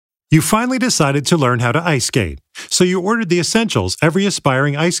You finally decided to learn how to ice skate, so you ordered the essentials every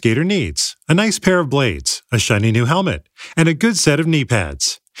aspiring ice skater needs: a nice pair of blades, a shiny new helmet, and a good set of knee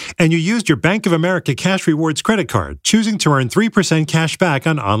pads. And you used your Bank of America Cash Rewards credit card, choosing to earn 3% cash back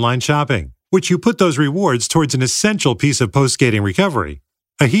on online shopping, which you put those rewards towards an essential piece of post-skating recovery: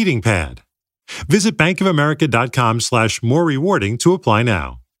 a heating pad. Visit bankofamerica.com/more rewarding to apply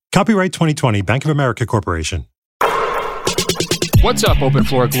now. Copyright 2020, Bank of America Corporation. What's up, Open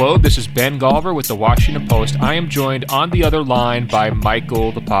Floor Globe? This is Ben Golliver with the Washington Post. I am joined on the other line by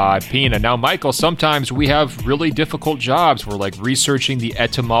Michael the Pod Pina. Now, Michael, sometimes we have really difficult jobs. We're like researching the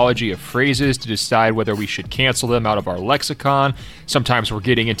etymology of phrases to decide whether we should cancel them out of our lexicon. Sometimes we're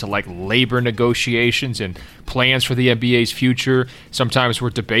getting into like labor negotiations and plans for the NBA's future. Sometimes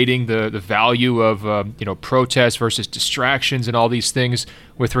we're debating the value of protests versus distractions and all these things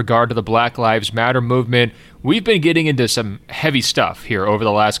with regard to the Black Lives Matter movement. We've been getting into some heavy stuff here over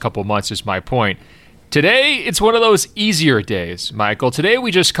the last couple months, is my point. Today, it's one of those easier days, Michael. Today,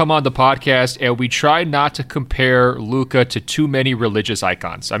 we just come on the podcast and we try not to compare Luka to too many religious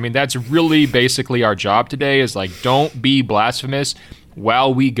icons. I mean, that's really basically our job today, is like, don't be blasphemous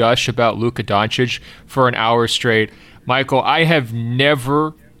while we gush about Luka Doncic for an hour straight. Michael, I have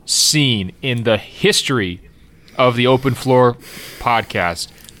never seen in the history of the Open Floor podcast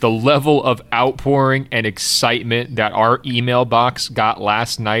the level of outpouring and excitement that our email box got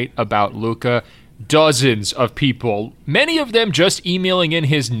last night about Luka. Dozens of people, many of them just emailing in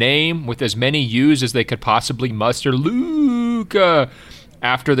his name with as many U's as they could possibly muster. Luka,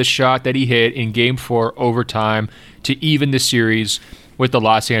 after the shot that he hit in Game 4 overtime to even the series with the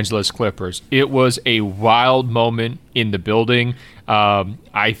Los Angeles Clippers. It was a wild moment in the building.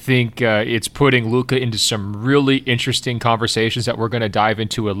 I think it's putting Luka into some really interesting conversations that we're going to dive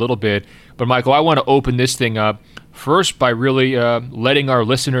into a little bit. But, Michael, I want to open this thing up first by really letting our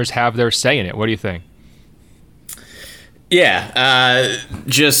listeners have their say in it. What do you think? Yeah,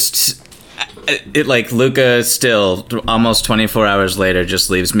 Luka still, almost 24 hours later, just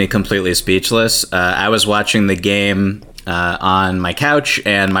leaves me completely speechless. I was watching the game on my couch,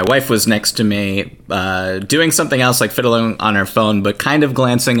 and my wife was next to me doing something else, like fiddling on her phone, but kind of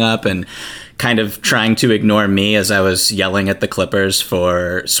glancing up and kind of trying to ignore me as I was yelling at the Clippers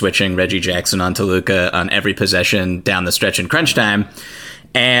for switching Reggie Jackson onto Luka on every possession down the stretch in crunch time.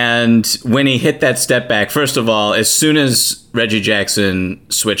 And when he hit that step back, first of all, as soon as Reggie Jackson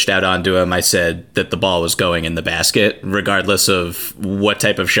switched out onto him, I said that the ball was going in the basket, regardless of what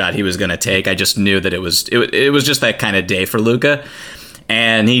type of shot he was going to take. I just knew that it was just that kind of day for Luka.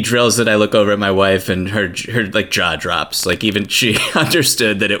 And he drills it. I look over at my wife, and her like jaw drops. Like, even she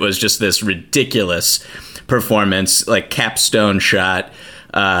understood that it was just this ridiculous performance, like capstone shot.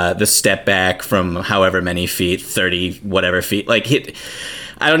 The step back from however many feet, 30 whatever feet,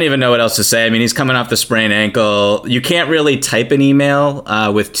 I don't even know what else to say. I mean, he's coming off the sprained ankle. You can't really type an email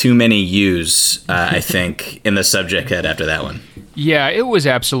with too many U's, I think, in the subject head after that one. Yeah, it was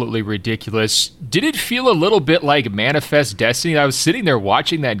absolutely ridiculous. Did it feel a little bit like Manifest Destiny? I was sitting there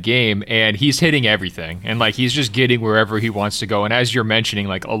watching that game, and he's hitting everything, and he's just getting wherever he wants to go. And as you're mentioning,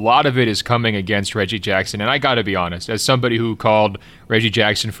 a lot of it is coming against Reggie Jackson. And I got to be honest, as somebody who called Reggie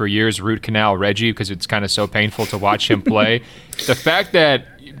Jackson for years root canal Reggie, because it's kind of so painful to watch him play, the fact that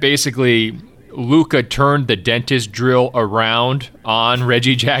basically Luka turned the dentist drill around on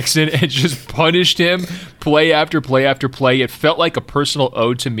Reggie Jackson and just punished him play after play after play. It felt like a personal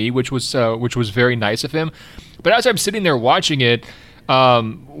ode to me, which was very nice of him. But as I'm sitting there watching it,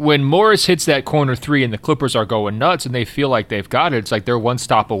 when Morris hits that corner three and the Clippers are going nuts and they feel like they've got it, it's like they're one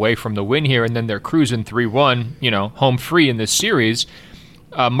stop away from the win here, and then they're cruising 3-1, home free in this series.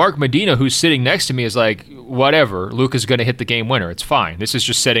 Mark Medina, who's sitting next to me, is like, whatever, Luka's going to hit the game winner. It's fine. This is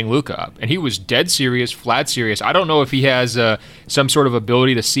just setting Luka up. And he was dead serious, flat serious. I don't know if he has some sort of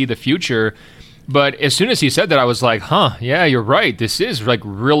ability to see the future, but as soon as he said that, I was like, yeah, you're right. This is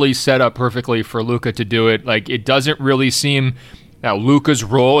really set up perfectly for Luka to do it. It doesn't really seem that Luka's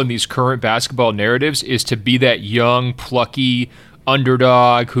role in these current basketball narratives is to be that young, plucky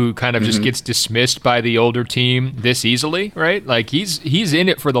underdog who kind of just gets dismissed by the older team this easily, right? He's in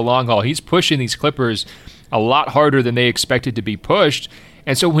it for the long haul. He's pushing these Clippers a lot harder than they expected to be pushed.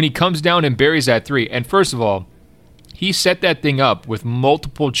 And so when he comes down and buries that three, and first of all, he set that thing up with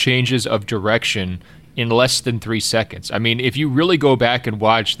multiple changes of direction in less than 3 seconds. I mean, if you really go back and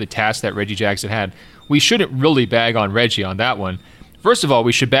watch the task that Reggie Jackson had, we shouldn't really bag on Reggie on that one. First of all,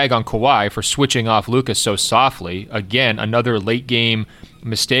 we should bag on Kawhi for switching off Luka so softly. Again, another late game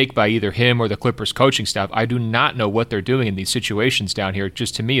mistake by either him or the Clippers coaching staff. I do not know what they're doing in these situations down here. It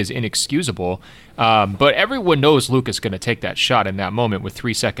just, to me, is inexcusable. But everyone knows Luka's going to take that shot in that moment with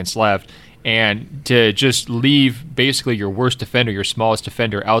 3 seconds left. And to just leave basically your worst defender, your smallest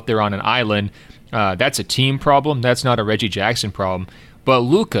defender out there on an island, that's a team problem. That's not a Reggie Jackson problem. But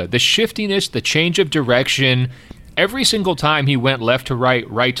Luka, the shiftiness, the change of direction, every single time he went left to right,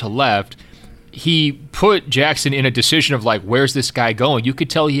 right to left, he put Jackson in a decision of like, where's this guy going? You could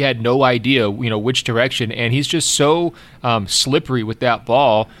tell he had no idea, which direction, and he's just so slippery with that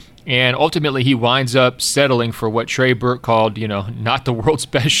ball. And ultimately, he winds up settling for what Trey Burke called, not the world's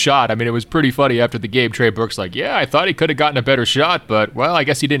best shot. I mean, it was pretty funny after the game. Trey Burke's like, yeah, I thought he could have gotten a better shot, but, well, I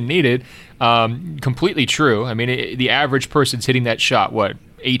guess he didn't need it. Completely true. I mean, the average person's hitting that shot,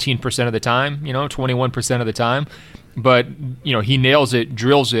 18% of the time, 21% of the time. But, he nails it,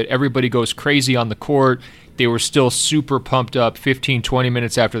 drills it. Everybody goes crazy on the court. They were still super pumped up 15, 20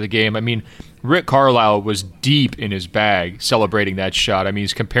 minutes after the game. I mean, Rick Carlisle was deep in his bag celebrating that shot. I mean,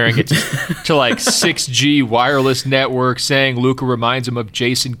 he's comparing it to like 6G wireless network, saying Luka reminds him of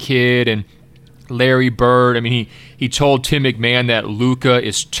Jason Kidd and Larry Bird. I mean, he told Tim McMahon that Luka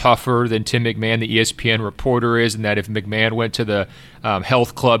is tougher than Tim McMahon, the ESPN reporter, is, and that if McMahon went to the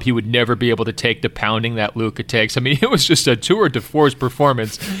health club, he would never be able to take the pounding that Luka takes. I mean, it was just a tour de force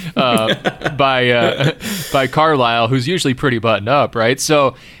performance by Carlisle, who's usually pretty buttoned up, right?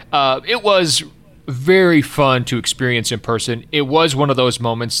 So it was very fun to experience in person. It was one of those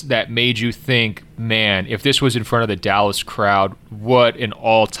moments that made you think, man, if this was in front of the Dallas crowd, what an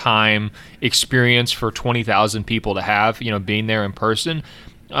all-time experience for 20,000 people to have, being there in person.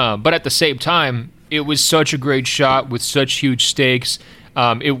 But at the same time, it was such a great shot with such huge stakes.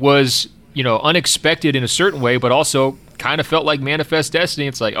 It was, unexpected in a certain way, but also kind of felt like manifest destiny.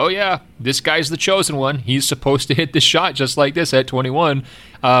 It's like, oh yeah, this guy's the chosen one. He's supposed to hit this shot just like this at 21.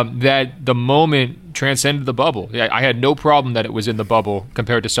 That the moment transcended the bubble. I had no problem that it was in the bubble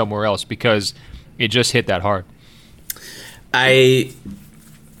compared to somewhere else because it just hit that hard. I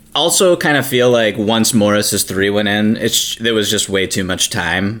also kind of feel like once Morris's three went in, there was just way too much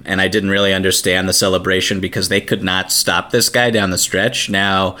time, and I didn't really understand the celebration because they could not stop this guy down the stretch.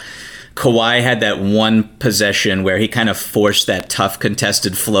 Now, Kawhi had that one possession where he kind of forced that tough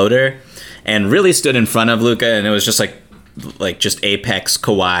contested floater and really stood in front of Luka, and it was just like just apex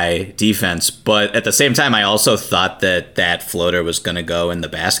Kawhi defense. But at the same time, I also thought that floater was going to go in the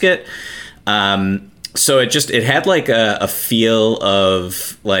basket. So it had like a feel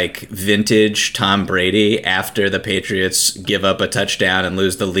of like vintage Tom Brady after the Patriots give up a touchdown and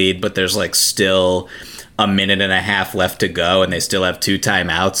lose the lead, but there's like still a minute and a half left to go and they still have 2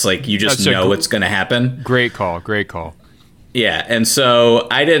 timeouts. Like you just know what's going to happen. Great call. Yeah, and so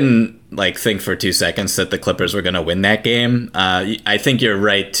I didn't think for 2 seconds that the Clippers were going to win that game. I think you're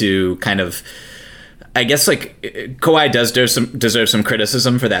right to kind of, I guess Kawhi does deserve some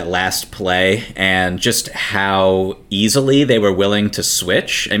criticism for that last play and just how easily they were willing to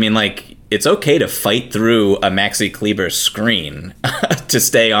switch. I mean, it's okay to fight through a Maxi Kleber screen to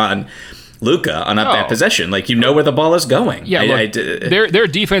stay on Luka on that possession. You know where the ball is going. Yeah, their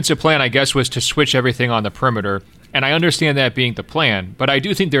defensive plan, I guess, was to switch everything on the perimeter, and I understand that being the plan, but I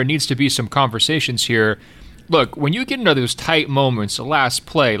do think there needs to be some conversations here. Look, when you get into those tight moments, the last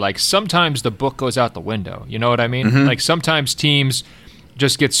play, sometimes the book goes out the window. You know what I mean? Mm-hmm. Sometimes teams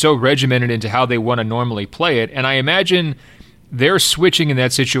just get so regimented into how they want to normally play it, and I imagine they're switching in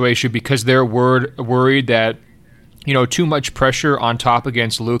that situation because they're worried that too much pressure on top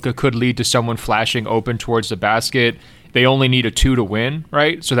against Luka could lead to someone flashing open towards the basket. They only need a 2 to win,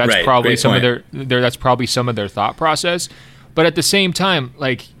 right? So that's probably some of their thought process. But at the same time,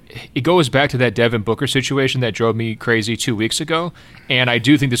 it goes back to that Devin Booker situation that drove me crazy 2 weeks ago. And I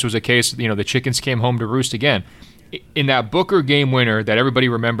do think this was a case, the chickens came home to roost again. In that Booker game winner that everybody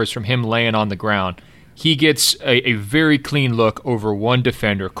remembers from him laying on the ground, he gets a very clean look over one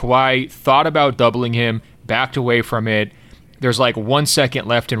defender. Kawhi thought about doubling him, backed away from it. There's 1 second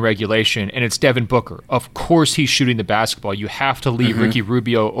left in regulation, and it's Devin Booker. Of course he's shooting the basketball. You have to leave Ricky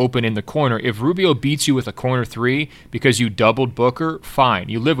Rubio open in the corner. If Rubio beats you with a corner 3 because you doubled Booker, fine.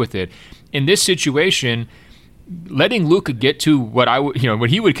 You live with it. In this situation, letting Luka get to what what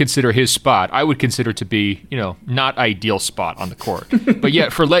he would consider his spot, I would consider to be, not ideal spot on the court. But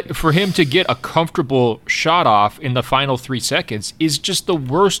yet for him to get a comfortable shot off in the final 3 seconds is just the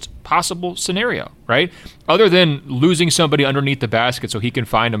worst possible scenario, right? Other than losing somebody underneath the basket so he can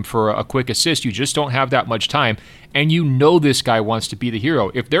find him for a quick assist, you just don't have that much time. And this guy wants to be the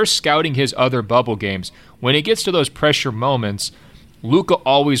hero. If they're scouting his other bubble games, when it gets to those pressure moments, Luka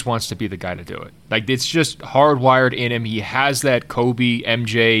always wants to be the guy to do it. Like, it's just hardwired in him. He has that Kobe,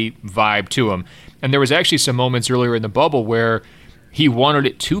 MJ vibe to him. And there was actually some moments earlier in the bubble where he wanted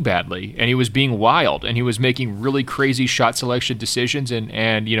it too badly, and he was being wild, and he was making really crazy shot selection decisions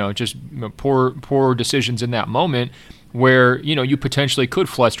and just poor decisions in that moment where, you potentially could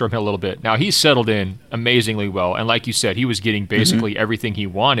fluster him a little bit. Now, he's settled in amazingly well, and like you said, he was getting basically everything he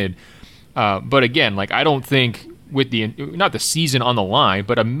wanted. But again, like, I don't think with not the season on the line,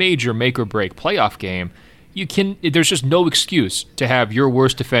 but a major make-or-break playoff game, there's just no excuse to have your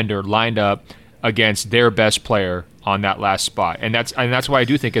worst defender lined up against their best player on that last spot. And that's why I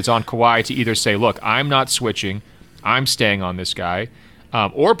do think it's on Kawhi to either say, look, I'm not switching, I'm staying on this guy,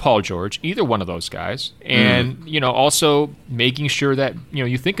 or Paul George, either one of those guys. And, also making sure that,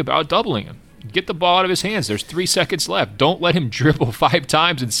 you think about doubling him. Get the ball out of his hands. There's 3 seconds left. Don't let him dribble 5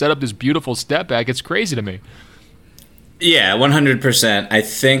 times and set up this beautiful step back. It's crazy to me. Yeah, 100%. I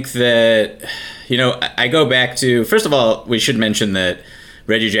think that, I go back to, first of all, we should mention that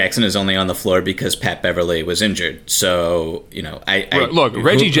Reggie Jackson is only on the floor because Pat Beverly was injured. So, look,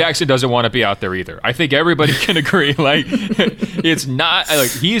 Reggie Jackson doesn't want to be out there either. I think everybody can agree. Like, it's not like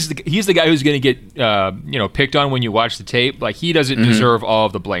he's the guy who's going to get picked on when you watch the tape. Like, he doesn't deserve all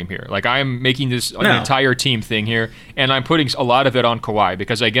of the blame here. Like, I'm making this an entire team thing here, and I'm putting a lot of it on Kawhi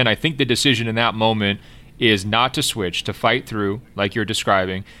because, again, I think the decision in that moment is not to switch, to fight through, like you're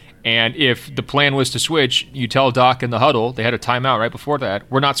describing. And if the plan was to switch, you tell Doc in the huddle, they had a timeout right before that,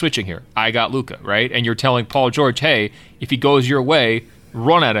 we're not switching here. I got Luka, right? And you're telling Paul George, hey, if he goes your way,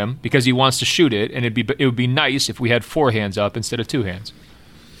 run at him because he wants to shoot it, and it would be nice if we had 4 hands up instead of 2 hands.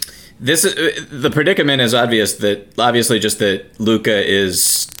 The predicament is obviously just that Luka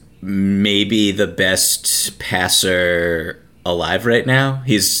is maybe the best passer alive right now.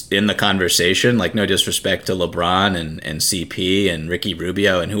 He's in the conversation, like, no disrespect to LeBron and CP and Ricky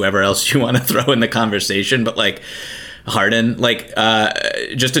Rubio and whoever else you want to throw in the conversation, but like Harden, like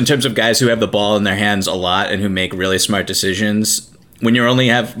just in terms of guys who have the ball in their hands a lot and who make really smart decisions, when you're only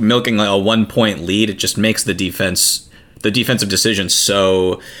milking like a 1-point lead, it just makes the defensive decisions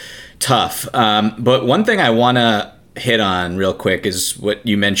so tough. But one thing I want to hit on real quick is what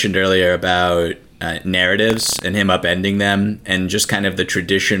you mentioned earlier about narratives and him upending them, and just kind of the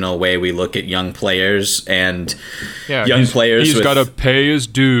traditional way we look at young players and players. He's got to pay his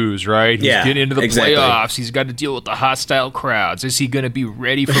dues, right? He's getting into the exactly. playoffs. He's got to deal with the hostile crowds. Is he going to be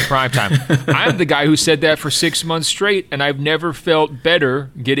ready for prime time? I'm the guy who said that for 6 months straight, and I've never felt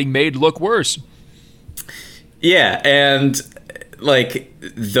better getting made look worse. Yeah, and like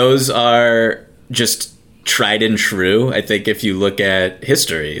those are just tried and true. I think if you look at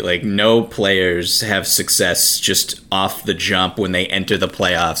history, like no players have success just off the jump when they enter the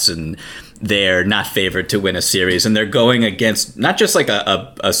playoffs and they're not favored to win a series, and they're going against not just like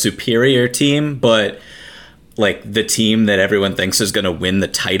a superior team, but like the team that everyone thinks is going to win the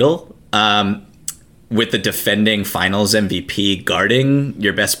title, with the defending finals MVP guarding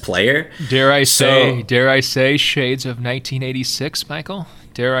your best player. Dare I say shades of 1986, Michael?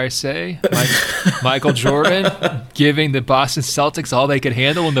 Dare I say, Michael Jordan giving the Boston Celtics all they could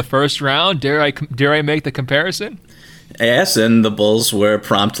handle in the first round? Dare I make the comparison? Yes, and the Bulls were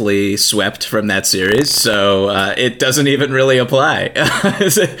promptly swept from that series, so it doesn't even really apply.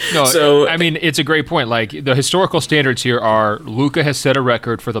 I mean, it's a great point. Like, the historical standards here are Luka has set a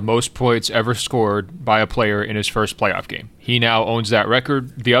record for the most points ever scored by a player in his first playoff game. He now owns that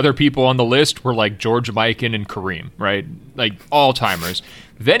record. The other people on the list were like George Mikan and Kareem, right? Like all-timers.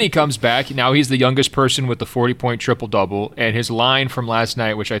 Then he comes back. Now he's the youngest person with the 40-point triple-double, and his line from last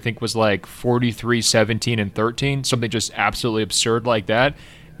night, which I think was like 43, 17, and 13, something just absolutely absurd like that,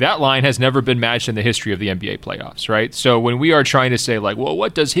 that line has never been matched in the history of the NBA playoffs, right? So when we are trying to say, like, well,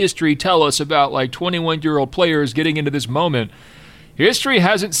 what does history tell us about, like, 21-year-old players getting into this moment? History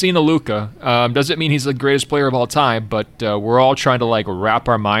hasn't seen a Luka. Doesn't mean he's the greatest player of all time, but we're all trying to, like, wrap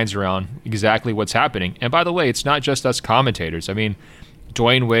our minds around exactly what's happening. And by the way, it's not just us commentators. I mean,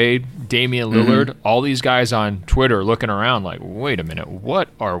 Dwayne Wade, Damian Lillard, all these guys on Twitter looking around like, wait a minute, what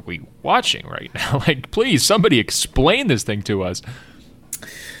are we watching right now? Like, please, somebody explain this thing to us.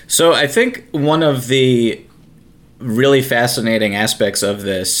 So I think one of the really fascinating aspects of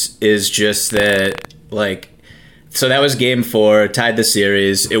this is just that, like, so that was game 4, tied the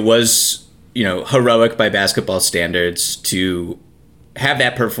series. It was, heroic by basketball standards to have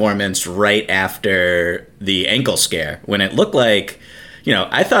that performance right after the ankle scare, when it looked like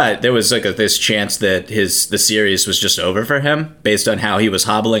I thought there was like this chance that the series was just over for him based on how he was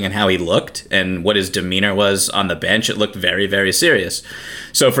hobbling and how he looked and what his demeanor was on the bench. It looked very, very serious.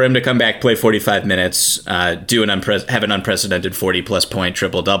 So for him to come back, play 45 minutes, have an unprecedented 40-plus point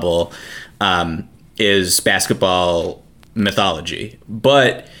triple-double is basketball mythology.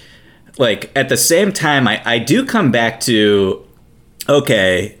 But like at the same time, I do come back to,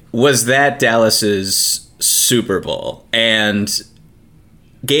 okay, was that Dallas's Super Bowl? And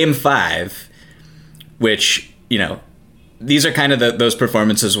Game 5, which, these are kind of those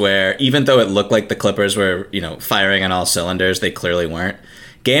performances where even though it looked like the Clippers were, firing on all cylinders, they clearly weren't.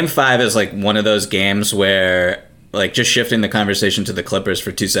 Game 5 is like one of those games where, like, just shifting the conversation to the Clippers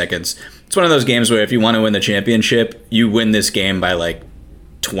for 2 seconds, it's one of those games where if you want to win the championship, you win this game by like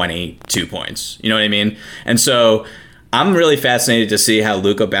 22 points. You know what I mean? And so I'm really fascinated to see how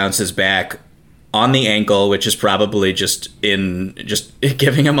Luka bounces back on the ankle, which is probably just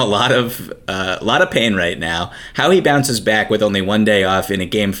giving him a lot of pain right now. How he bounces back with only 1 day off in a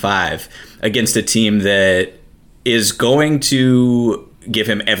Game 5 against a team that is going to give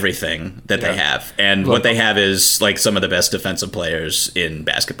him everything that they have. And what they have is like some of the best defensive players in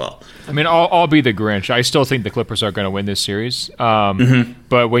basketball. I mean, I'll be the Grinch. I still think the Clippers are going to win this series.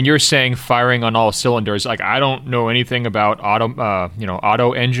 But when you're saying firing on all cylinders, like I don't know anything about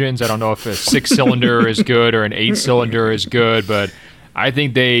auto engines. I don't know if a 6-cylinder is good or an 8-cylinder is good, but I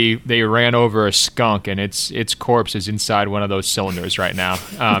think they ran over a skunk and its corpse is inside one of those cylinders right now.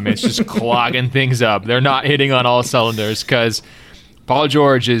 It's just clogging things up. They're not hitting on all cylinders because Paul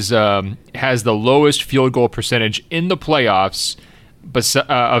George has the lowest field goal percentage in the playoffs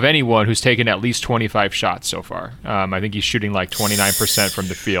of anyone who's taken at least 25 shots so far. I think he's shooting like 29% from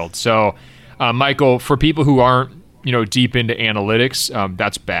the field. So, Michael, for people who aren't deep into analytics,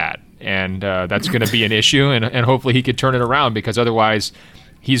 that's bad, and that's going to be an issue. And hopefully he could turn it around because otherwise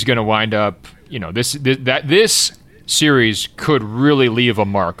he's going to wind up. This series could really leave a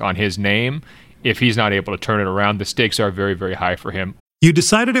mark on his name. If he's not able to turn it around, the stakes are very, very high for him. You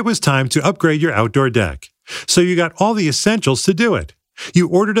decided it was time to upgrade your outdoor deck. So you got all the essentials to do it. You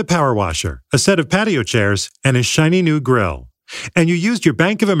ordered a power washer, a set of patio chairs, and a shiny new grill. And you used your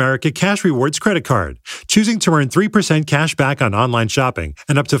Bank of America Cash Rewards credit card, choosing to earn 3% cash back on online shopping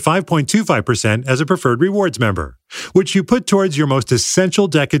and up to 5.25% as a preferred rewards member, which you put towards your most essential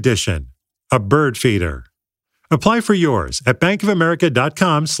deck addition, a bird feeder. Apply for yours at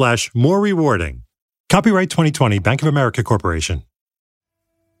bankofamerica.com/more rewarding. Copyright 2020 Bank of America Corporation.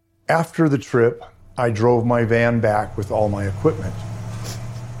 After the trip, I drove my van back with all my equipment.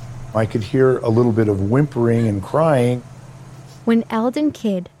 I could hear a little bit of whimpering and crying. When Eldon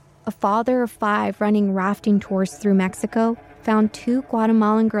Kidd, a father of 5 running rafting tours through Mexico, found 2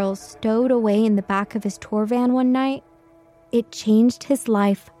 Guatemalan girls stowed away in the back of his tour van one night, it changed his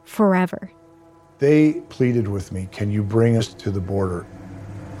life forever. They pleaded with me, can you bring us to the border?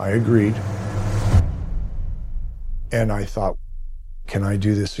 I agreed. And I thought, can I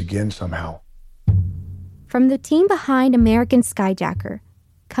do this again somehow? From the team behind American Skyjacker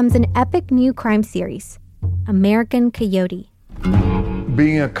comes an epic new crime series, American Coyote.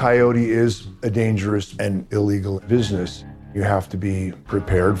 Being a coyote is a dangerous and illegal business. You have to be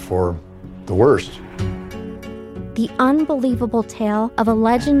prepared for the worst. The unbelievable tale of a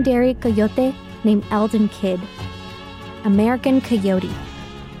legendary coyote named Eldon Kidd. American Coyote.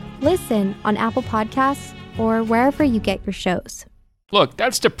 Listen on Apple Podcasts or wherever you get your shows. Look,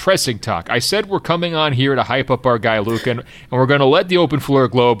 that's depressing talk. I said we're coming on here to hype up our guy Luka, and we're going to let the Open Floor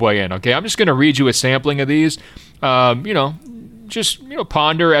Globe weigh in, okay? I'm just going to read you a sampling of these. Just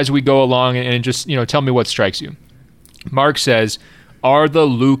ponder as we go along and just, tell me what strikes you. Mark says, are the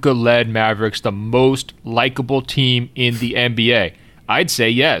Luka-led Mavericks the most likable team in the NBA? I'd say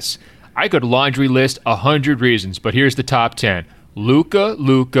yes. I could laundry list 100 reasons, but here's the top 10. Luka,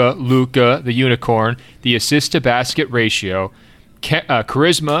 the unicorn, the assist-to-basket ratio,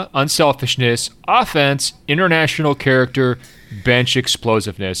 charisma, unselfishness, offense, international character, bench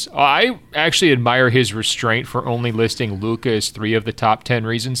explosiveness. I actually admire his restraint for only listing Luka as 3 of the top 10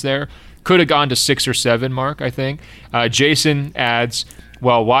 reasons there. Could have gone to 6 or 7, Mark, I think. Jason adds,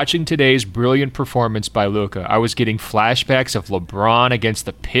 while watching today's brilliant performance by Luka, I was getting flashbacks of LeBron against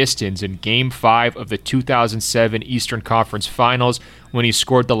the Pistons in Game 5 of the 2007 Eastern Conference Finals when he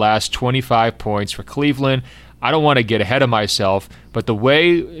scored the last 25 points for Cleveland. I don't want to get ahead of myself, but the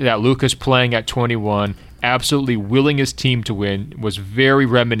way that Luka's playing at 21, absolutely willing his team to win, was very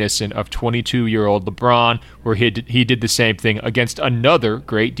reminiscent of 22-year-old LeBron, where he did the same thing against another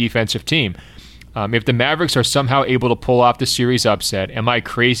great defensive team. If the Mavericks are somehow able to pull off the series upset, am I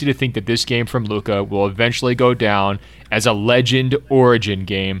crazy to think that this game from Luka will eventually go down as a legend origin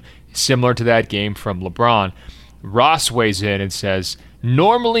game, similar to that game from LeBron. Ross weighs in and says,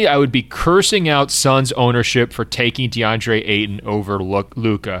 normally I would be cursing out Suns ownership for taking DeAndre Ayton over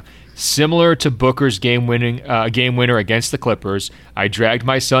Luka. Similar to Booker's game winner against the Clippers, I dragged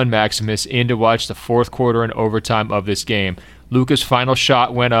my son Maximus in to watch the fourth quarter and overtime of this game. Luka's final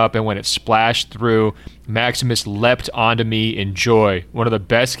shot went up, and when it splashed through, Maximus leapt onto me in joy. One of the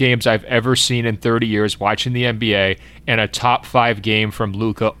best games I've ever seen in 30 years watching the NBA, and a top 5 game from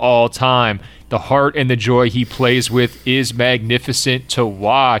Luka all time. The heart and the joy he plays with is magnificent to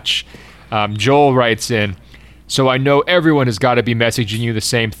watch. Joel writes in, so I know everyone has got to be messaging you the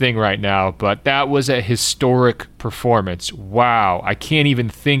same thing right now, but that was a historic performance. Wow, I can't even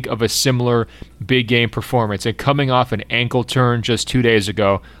think of a similar big game performance. And coming off an ankle turn just 2 days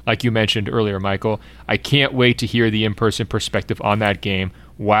ago, like you mentioned earlier, Michael, I can't wait to hear the in-person perspective on that game.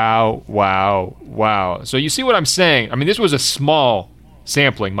 Wow, wow, wow. So you see what I'm saying? I mean, this was a small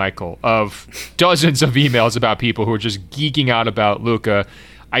sampling, Michael, of dozens of emails about people who are just geeking out about Luka.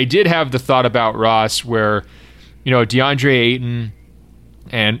 I did have the thought about Ross where, DeAndre Ayton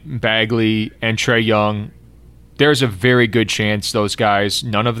and Bagley and Trae Young, there's a very good chance those guys,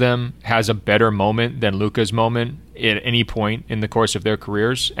 none of them has a better moment than Luka's moment at any point in the course of their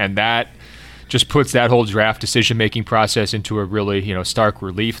careers. And that just puts that whole draft decision-making process into a really, stark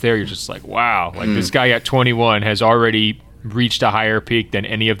relief there. You're just like, wow, this guy at 21 has already reached a higher peak than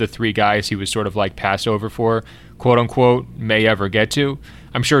any of the 3 guys he was sort of like passed over for, quote-unquote, may ever get to.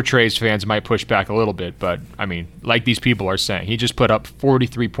 I'm sure Trae's fans might push back a little bit, but, I mean, like these people are saying, he just put up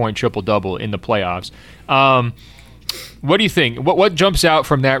 43-point triple-double in the playoffs. What do you think? What jumps out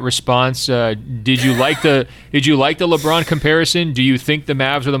from that response? Did you like the LeBron comparison? Do you think the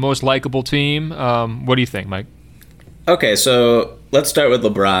Mavs are the most likable team? What do you think, Mike? Okay, so let's start with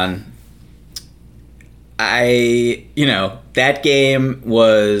LeBron. That game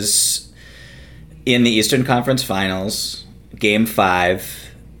was in the Eastern Conference Finals, Game 5,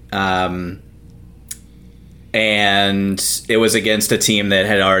 and it was against a team that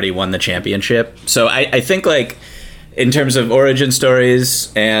had already won the championship. So I think, like, in terms of origin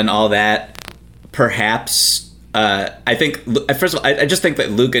stories and all that, perhaps, I think, first of all, I just think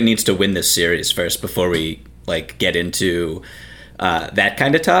that Luka needs to win this series first before we, get into that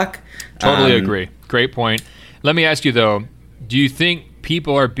kind of talk. Totally agree. Great point. Let me ask you, though, do you think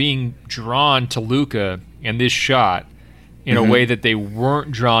people are being drawn to Luka and this shot in a way that they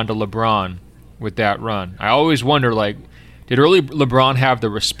weren't drawn to LeBron with that run? I always wonder, did early LeBron have the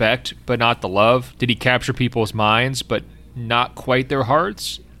respect but not the love? Did he capture people's minds but not quite their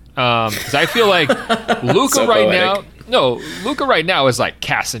hearts? Because I feel like Luka so right poetic. Luka right now is like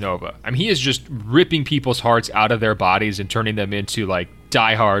Casanova. I mean, he is just ripping people's hearts out of their bodies and turning them into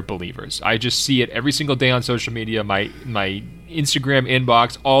diehard believers. I just see it every single day on social media, my Instagram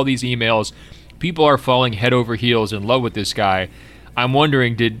inbox, all these emails. People are falling head over heels in love with this guy. I'm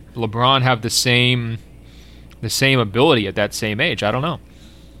wondering, did LeBron have the same ability at that same age? I don't know.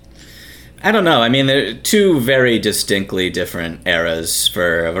 I mean, they're 2 very distinctly different eras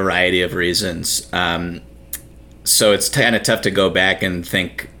for a variety of reasons. So it's kind of tough to go back and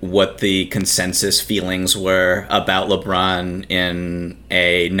think what the consensus feelings were about LeBron in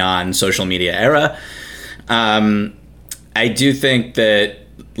a non-social media era. I do think that,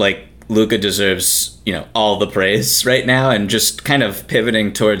 Luka deserves, all the praise right now, and just kind of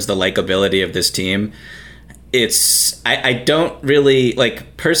pivoting towards the likability of this team. I don't really,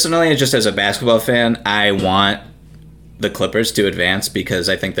 personally, just as a basketball fan, I want the Clippers to advance because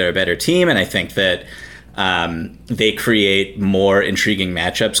I think they're a better team, and I think that they create more intriguing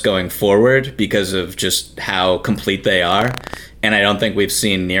matchups going forward because of just how complete they are. And I don't think we've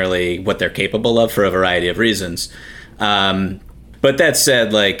seen nearly what they're capable of for a variety of reasons. But that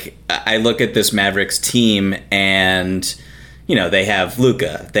said, I look at this Mavericks team and, they have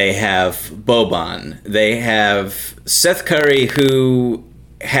Luka, they have Boban, they have Seth Curry, who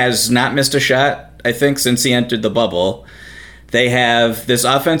has not missed a shot, I think, since he entered the bubble. They have this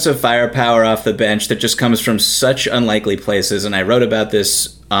offensive firepower off the bench that just comes from such unlikely places. And I wrote about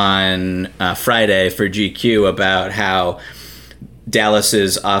this on Friday for GQ about how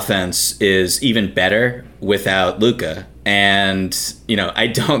Dallas's offense is even better without Luka. And, I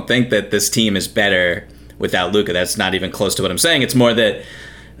don't think that this team is better without Luka. That's not even close to what I'm saying. It's more that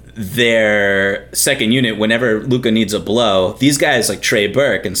their second unit, whenever Luka needs a blow, these guys like Trey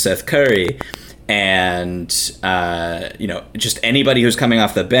Burke and Seth Curry and, just anybody who's coming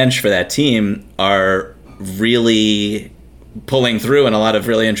off the bench for that team are really pulling through in a lot of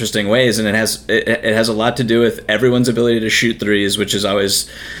really interesting ways. And it has a lot to do with everyone's ability to shoot threes, which is always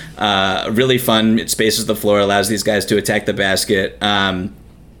Really fun. It spaces the floor, allows these guys to attack the basket. And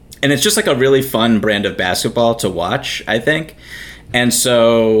it's just like a really fun brand of basketball to watch, I think. And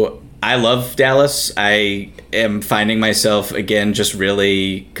so I love Dallas. I am finding myself, again, just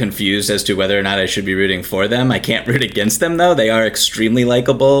really confused as to whether or not I should be rooting for them. I can't root against them, though. They are extremely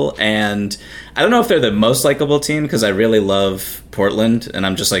likable. And I don't know if they're the most likable team, because I really love Portland. And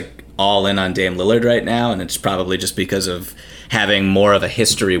I'm just like all in on Dame Lillard right now. And it's probably just because of having more of a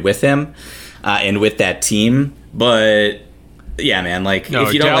history with him and with that team. But yeah, man, like,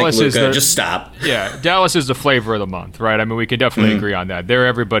 if you don't Dallas like Luka, just stop. Yeah, Dallas is the flavor of the month, right? I mean, we can definitely agree on that. They're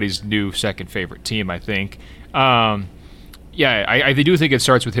everybody's new second favorite team, I think. Yeah, I do think it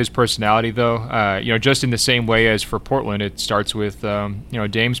starts with his personality, though. Just in the same way as for Portland, it starts with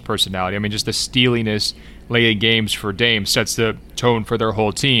Dame's personality. I mean, just the steeliness late in games for Dame sets the tone for their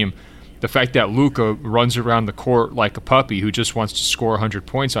whole team. The fact that Luka runs around the court like a puppy who just wants to score 100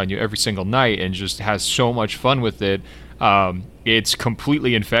 points on you every single night and just has so much fun with it, it's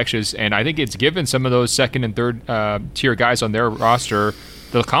completely infectious. And I think it's given some of those second and third tier guys on their roster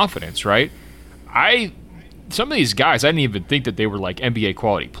the confidence, right? Some of these guys, I didn't even think that they were like NBA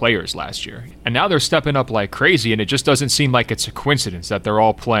quality players last year. And now they're stepping up like crazy, and it just doesn't seem like it's a coincidence that they're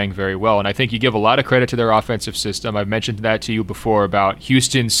all playing very well. And I think you give a lot of credit to their offensive system. I've mentioned that to you before about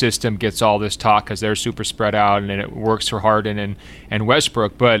Houston's system gets all this talk because they're super spread out and it works for Harden and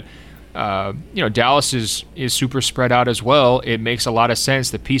Westbrook. But Dallas is super spread out as well. It makes a lot of sense.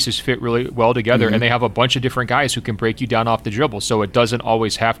 The pieces fit really well together, and they have a bunch of different guys who can break you down off the dribble. So it doesn't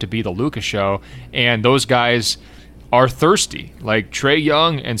always have to be the Luka show. And those guys are thirsty. Like Trae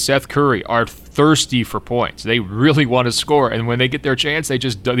Young and Seth Curry are thirsty for points. They really want to score, and when they get their chance, they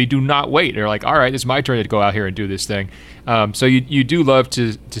do not wait. They're like, all right, it's my turn to go out here and do this thing. So you do love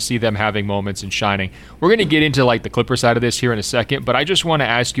to see them having moments and shining. We're going to get into like the Clipper side of this here in a second, but I just want to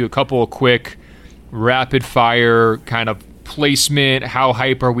ask you a couple of quick rapid fire kind of placement. How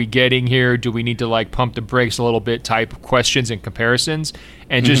hype are we getting here? Do we need to like pump the brakes a little bit type of questions and comparisons?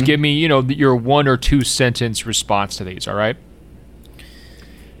 And just give me, your 1 or 2 sentence response to these, all right?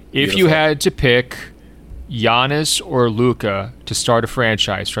 If you had to pick Giannis or Luka to start a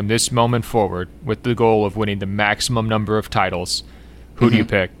franchise from this moment forward with the goal of winning the maximum number of titles, who do you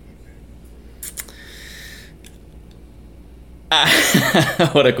pick?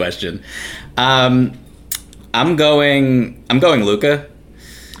 What a question. I'm going Luka.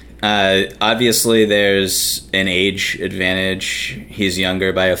 Obviously, there's an age advantage. He's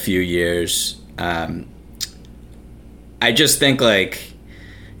younger by a few years. I just think, like,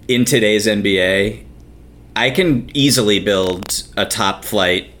 in today's NBA, I can easily build a top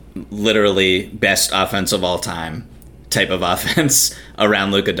flight, literally best offense of all time type of offense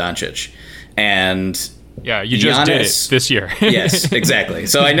around Luka Doncic. And yeah, you just did it this year. Yes, exactly.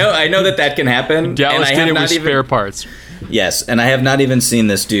 So I know that can happen. Dallas and did it with spare parts. Yes, and I have not even seen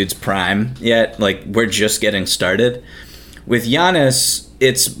this dude's prime yet. Like, we're just getting started. With Giannis,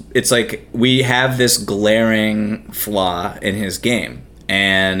 it's like we have this glaring flaw in his game,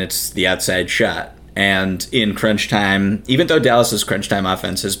 and it's the outside shot. And in crunch time, even though Dallas's crunch time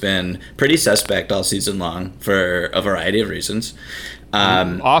offense has been pretty suspect all season long for a variety of reasons.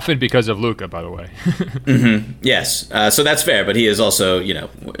 Often because of Luka, by the way. Yes. So that's fair, but he is also,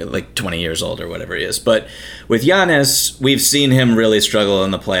 like 20 years old or whatever he is. But with Giannis, we've seen him really struggle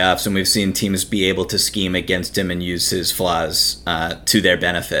in the playoffs, and we've seen teams be able to scheme against him and use his flaws to their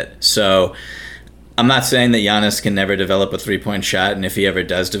benefit. So I'm not saying that Giannis can never develop a three-point shot, and if he ever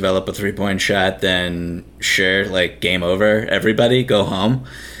does develop a three-point shot, then sure, like, game over, everybody, go home.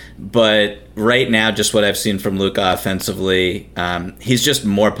 But right now, just what I've seen from Luka offensively, he's just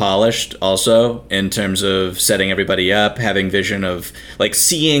more polished also in terms of setting everybody up, having vision of, like,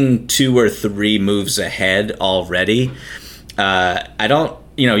 seeing 2 or 3 moves ahead already.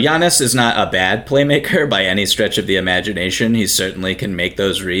 Giannis is not a bad playmaker by any stretch of the imagination. He certainly can make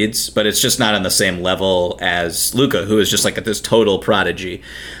those reads, but it's just not on the same level as Luka, who is just like this total prodigy.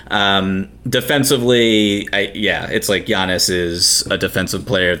 Defensively, it's like Giannis is a defensive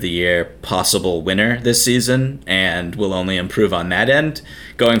player of the year, possible winner this season, and will only improve on that end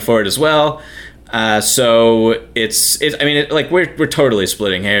going forward as well. So we're totally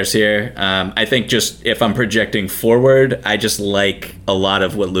splitting hairs here. I think just if I'm projecting forward, I just like a lot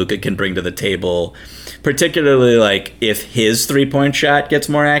of what Luka can bring to the table, particularly like if his 3-point shot gets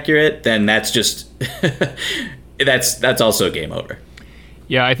more accurate, then that's just, that's also game over.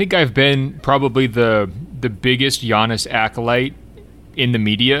 Yeah, I think I've been probably the biggest Giannis acolyte in the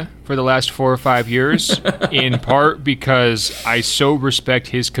media for the last 4 or 5 years, in part because I so respect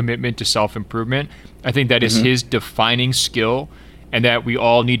his commitment to self-improvement. I think that is his defining skill, and that we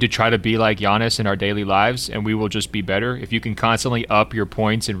all need to try to be like Giannis in our daily lives, and we will just be better. If you can constantly up your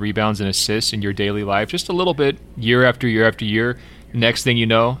points and rebounds and assists in your daily life just a little bit, year after year after year, next thing you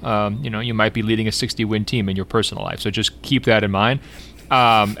know, you might be leading a 60-win team in your personal life. So just keep that in mind.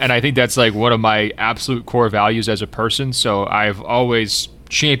 And I think that's like one of my absolute core values as a person. So I've always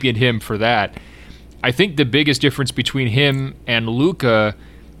championed him for that. I think the biggest difference between him and Luka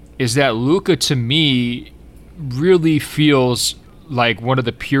is that Luka, to me, really feels like one of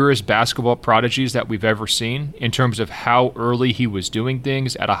the purest basketball prodigies that we've ever seen in terms of how early he was doing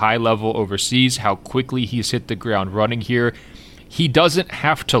things at a high level overseas, how quickly he's hit the ground running here. He doesn't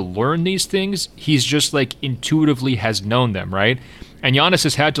have to learn these things. He's just like intuitively has known them, right? And Giannis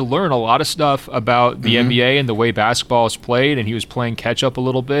has had to learn a lot of stuff about the NBA and the way basketball is played, and he was playing catch up a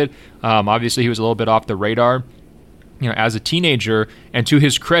little bit. Obviously, he was a little bit off the radar, as a teenager. And to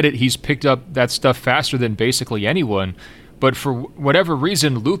his credit, he's picked up that stuff faster than basically anyone. But for whatever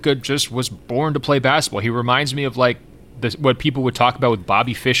reason, Luka just was born to play basketball. He reminds me of like what people would talk about with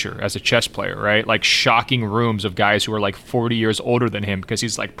Bobby Fischer as a chess player, right? Like shocking rooms of guys who are like 40 years older than him because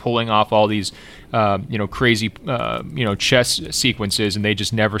he's like pulling off all these, crazy, chess sequences, and they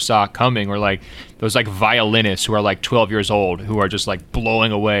just never saw it coming. Or like those like violinists who are like 12 years old who are just like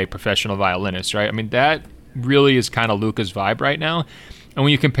blowing away professional violinists, right? I mean, that really is kind of Luka's vibe right now. And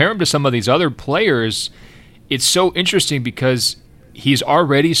when you compare him to some of these other players, it's so interesting because he's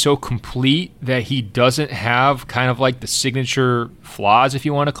already so complete that he doesn't have kind of like the signature flaws, if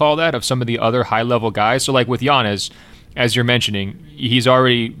you want to call that, of some of the other high-level guys. So like with Giannis, as you're mentioning, he's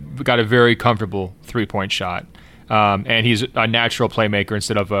already got a very comfortable three-point shot. And he's a natural playmaker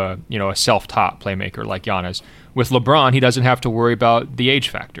instead of a self-taught playmaker like Giannis. With LeBron, he doesn't have to worry about the age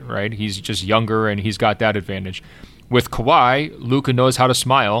factor, right? He's just younger and he's got that advantage. With Kawhi, Luka knows how to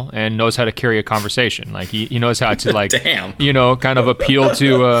smile and knows how to carry a conversation. Like he knows how to like, kind of appeal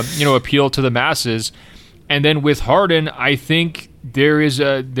to the masses. And then with Harden, I think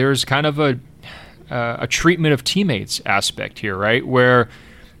there's kind of a treatment of teammates aspect here, right? Where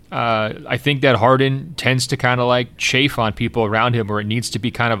I think that Harden tends to kind of like chafe on people around him, where it needs to be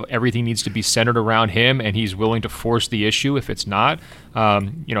kind of everything needs to be centered around him, and he's willing to force the issue if it's not.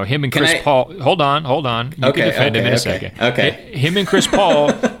 Him and Chris Paul. Hold on. You can defend him in a second. Okay. Him and Chris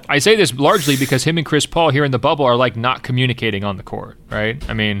Paul. I say this largely because him and Chris Paul here in the bubble are like not communicating on the court, right?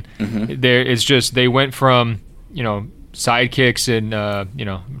 I mean, it's just they went from sidekicks and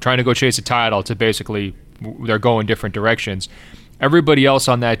trying to go chase a title to basically they're going different directions. Everybody else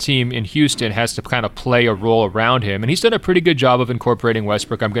on that team in Houston has to kind of play a role around him, and he's done a pretty good job of incorporating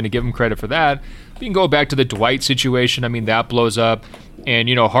Westbrook. I'm going to give him credit for that. You can go back to the Dwight situation. I mean, that blows up, and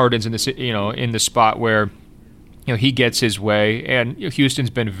Harden's in the spot where he gets his way, and Houston's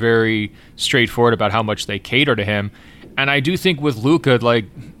been very straightforward about how much they cater to him. And I do think with Luka, like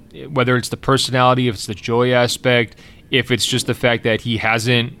whether it's the personality, if it's the joy aspect, if it's just the fact that he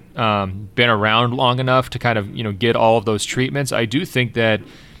hasn't been around long enough to kind of get all of those treatments, I do think that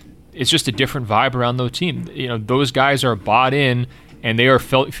it's just a different vibe around the team. Those guys are bought in and they are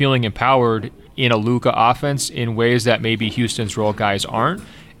feeling empowered in a Luka offense in ways that maybe Houston's role guys aren't.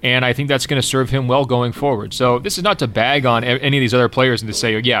 And I think that's going to serve him well going forward. So this is not to bag on any of these other players and to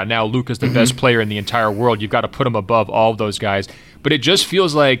say, now Luka's the best player in the entire world. You've got to put him above all of those guys. But it just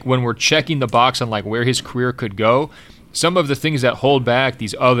feels like when we're checking the box on like where his career could go, some of the things that hold back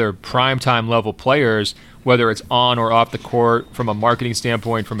these other primetime level players, whether it's on or off the court, from a marketing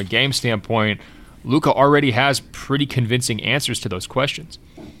standpoint, from a game standpoint, Luka already has pretty convincing answers to those questions.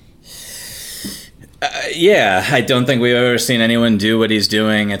 I don't think we've ever seen anyone do what he's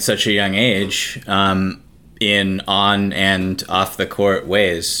doing at such a young age in on and off the court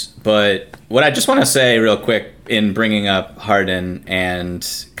ways. But what I just want to say real quick in bringing up Harden and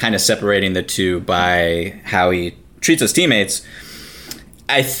kind of separating the two by how he treats his teammates,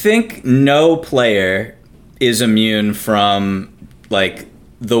 I think no player is immune from like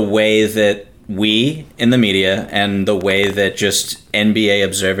the way that we in the media and the way that just NBA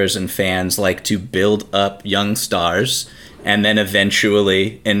observers and fans like to build up young stars and then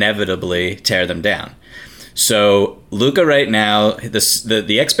eventually, inevitably, tear them down. So Luka right now,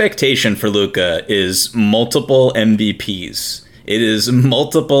 the expectation for Luka is multiple MVPs. It is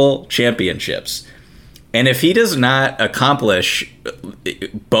multiple championships. And if he does not accomplish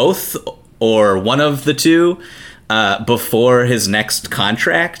both or one of the two before his next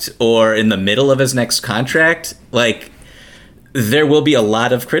contract or in the middle of his next contract, like there will be a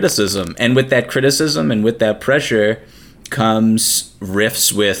lot of criticism. And with that criticism and with that pressure comes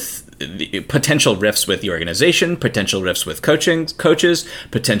potential rifts with the organization, potential rifts with coaches,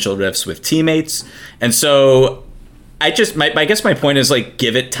 potential rifts with teammates. And so I guess my point is like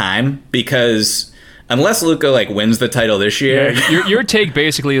give it time, because unless Luka like wins the title this year, your take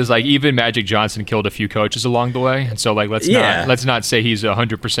basically is like even Magic Johnson killed a few coaches along the way, and so like let's not say he's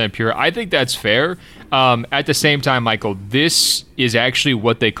 100% pure. I think that's fair. At the same time, Michael, this is actually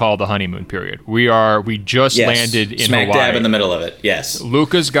what they call the honeymoon period. We just landed in smack Hawaii. Dab in the middle of it. Yes,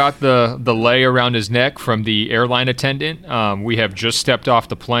 Luka's got the lei around his neck from the airline attendant. We have just stepped off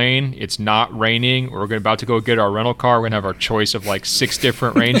the plane. It's not raining. We're about to go get our rental car. We're gonna have our choice of like 6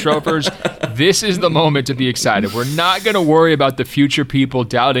 different Range Rovers. This is the moment to be excited. We're not gonna worry about the future people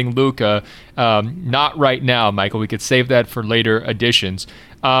doubting Luka. Not right now, Michael. We could save that for later editions.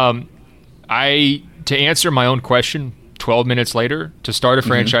 To answer my own question, 12 minutes later, to start a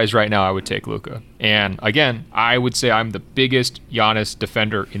franchise right now, I would take Luka. And again, I would say I'm the biggest Giannis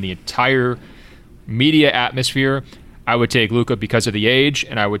defender in the entire media atmosphere. I would take Luka because of the age,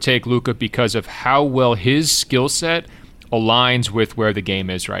 and I would take Luka because of how well his skill set aligns with where the game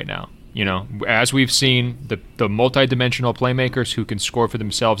is right now. You know, as we've seen, the multi-dimensional playmakers who can score for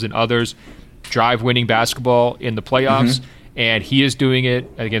themselves and others drive winning basketball in the playoffs. And he is doing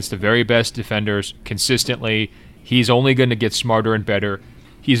it against the very best defenders consistently. He's only going to get smarter and better.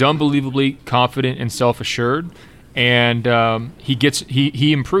 He's unbelievably confident and self-assured, and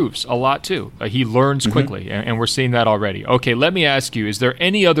he improves a lot too. He learns quickly, and we're seeing that already. Okay, let me ask you: is there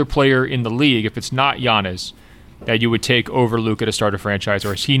any other player in the league, if it's not Giannis, that you would take over Luka to start a franchise,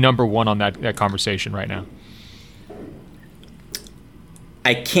 or is he number one on that conversation right now?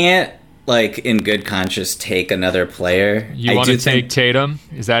 I can't, like, in good conscience, take another player. You want to take Tatum?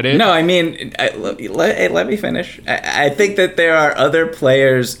 Is that it? No, I mean, let me finish. I think that there are other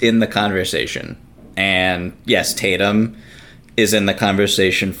players in the conversation. And yes, Tatum is in the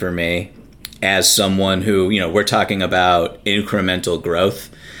conversation for me as someone who, you know, we're talking about incremental growth.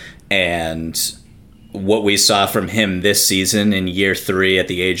 And what we saw from him this season in year 3 at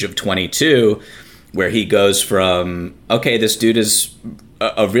the age of 22, where he goes from, okay, this dude is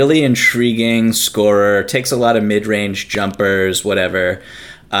a really intriguing scorer, takes a lot of mid-range jumpers, whatever,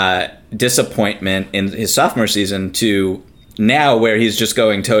 disappointment in his sophomore season, to now where he's just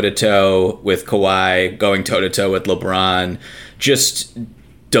going toe-to-toe with Kawhi, going toe-to-toe with LeBron, just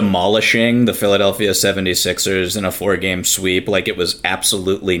demolishing the Philadelphia 76ers in a 4-game sweep like it was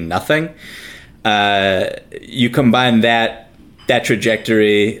absolutely nothing. You combine that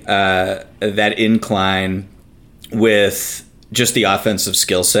trajectory, that incline, with just the offensive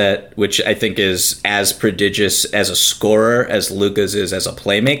skill set, which I think is as prodigious as a scorer as Luka's is as a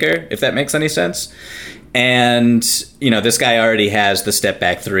playmaker, if that makes any sense. And, you know, this guy already has the step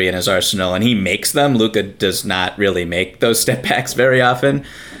back 3 in his arsenal, and he makes them. Luka does not really make those step backs very often.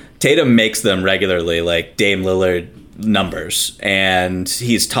 Tatum makes them regularly, like Dame Lillard numbers, and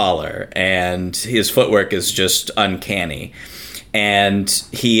he's taller, and his footwork is just uncanny. And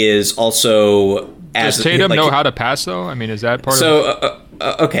he is also... Does Tatum know how to pass, though? I mean, is that part of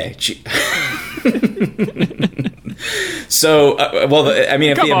it? Okay. So, well, I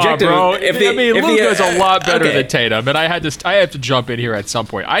mean, if Come the objective... on, bro. Luka's a lot better than Tatum, and I have to jump in here at some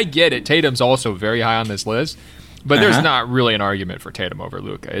point. I get it. Tatum's also very high on this list, but there's not really an argument for Tatum over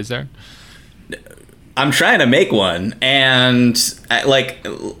Luka, is there? I'm trying to make one, and like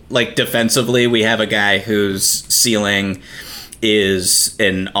defensively, we have a guy whose ceiling is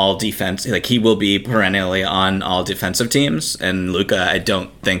an all defense, like he will be perennially on all defensive teams, and Luka, I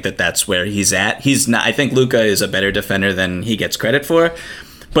don't think that that's where he's at. He's not. I think Luka is a better defender than he gets credit for,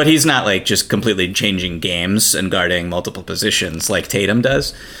 but he's not like just completely changing games and guarding multiple positions like Tatum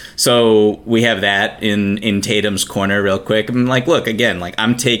does. So we have that in Tatum's corner real quick. I'm like, look, again, like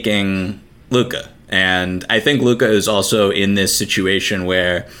I'm taking Luka, and I think Luka is also in this situation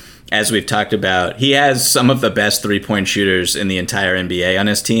where, as we've talked about, he has some of the best three-point shooters in the entire NBA on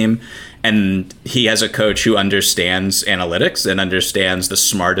his team, and he has a coach who understands analytics and understands the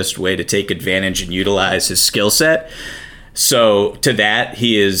smartest way to take advantage and utilize his skill set. So to that,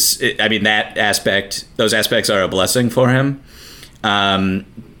 he is, I mean, those aspects are a blessing for him.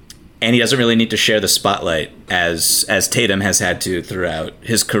 And he doesn't really need to share the spotlight as Tatum has had to throughout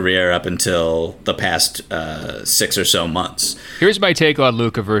his career up until the past 6 or so months. Here's my take on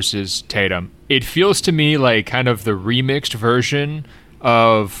Luka versus Tatum. It feels to me like kind of the remixed version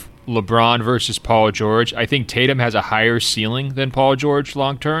of LeBron versus Paul George. I think Tatum has a higher ceiling than Paul George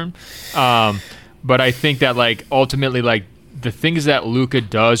long term. But I think that like ultimately like the things that Luka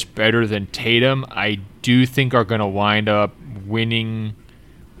does better than Tatum, I do think are going to wind up winning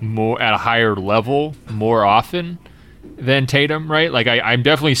more at a higher level more often than Tatum, right? Like I'm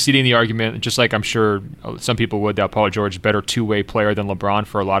definitely seeing the argument, just like I'm sure some people would, that Paul George is a better two-way player than LeBron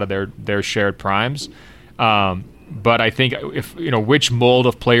for a lot of their shared primes. But I think if which mold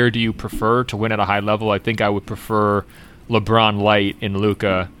of player do you prefer to win at a high level? I think I would prefer LeBron light in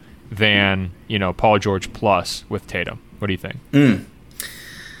Luka than Paul George plus with Tatum. What do you think?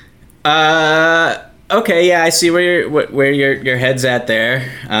 Okay, yeah, I see where your head's at there.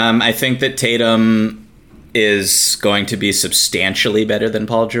 I think that Tatum is going to be substantially better than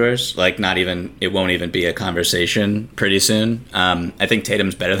Paul George. Like, it won't even be a conversation pretty soon. I think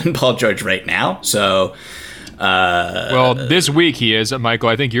Tatum's better than Paul George right now. So, well, this week he is, Michael.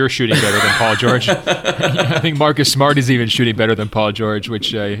 I think you're shooting better than Paul George. I think Marcus Smart is even shooting better than Paul George,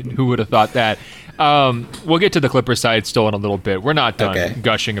 which who would have thought that? We'll get to the Clippers side still in a little bit. We're not done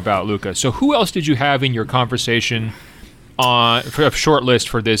gushing about Luka. So who else did you have in your conversation for a short list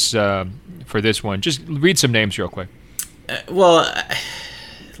for this one? Just read some names real quick.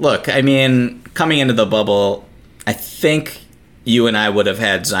 Look, I mean, coming into the bubble, I think you and I would have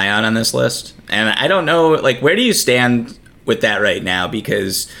had Zion on this list. And I don't know, where do you stand with that right now?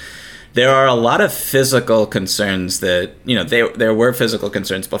 Because there are a lot of physical concerns that, there were physical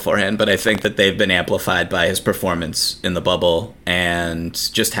concerns beforehand, but I think that they've been amplified by his performance in the bubble and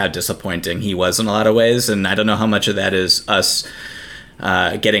just how disappointing he was in a lot of ways. And I don't know how much of that is us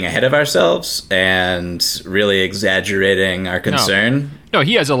getting ahead of ourselves and really exaggerating our concern. No,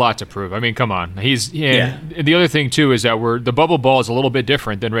 he has a lot to prove. I mean, come on. And the other thing, too, is that the bubble ball is a little bit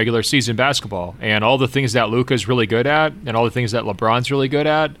different than regular season basketball. And all the things that Luka's really good at and all the things that LeBron's really good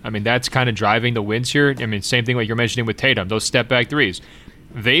at, I mean, that's kind of driving the wins here. I mean, same thing like you're mentioning with Tatum, those step-back threes.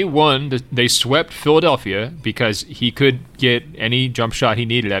 They won. They swept Philadelphia because he could get any jump shot he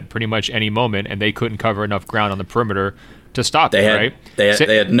needed at pretty much any moment, and they couldn't cover enough ground on the perimeter to stop it, right?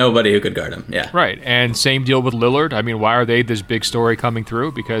 They had nobody who could guard him. Yeah. Right. And same deal with Lillard. I mean, why are they this big story coming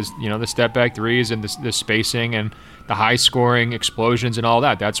through? Because, the step back threes and the spacing and the high scoring explosions and all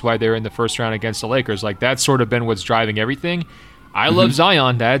that. That's why they're in the first round against the Lakers. That's sort of been what's driving everything. I love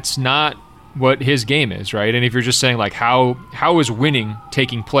Zion. That's not what his game is, right? And if you're just saying how is winning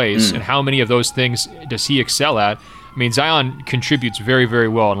taking place and how many of those things does he excel at? I mean, Zion contributes very, very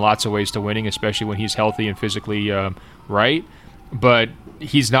well in lots of ways to winning, especially when he's healthy and physically right, but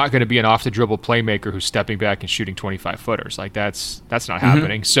he's not going to be an off-the-dribble playmaker who's stepping back and shooting 25-footers. That's not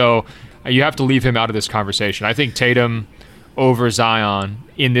happening. So you have to leave him out of this conversation. I think Tatum over Zion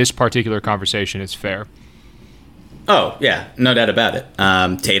in this particular conversation is fair. Oh, yeah, no doubt about it.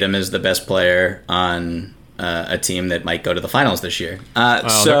 Tatum is the best player on a team that might go to the finals this year.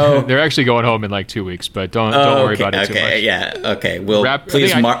 So they're actually going home in 2 weeks, but don't worry about it too much. Yeah, okay. We'll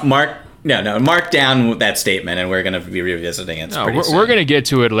please mark. No, mark down that statement, and we're going to be revisiting it. We're going to get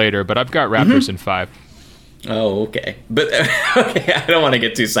to it later, but I've got Raptors in 5. Oh, okay. But I don't want to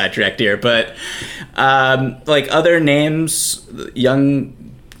get too sidetracked here. But other names, young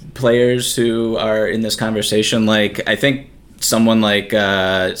players who are in this conversation, I think someone like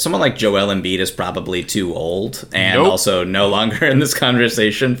Joel Embiid is probably too old and also no longer in this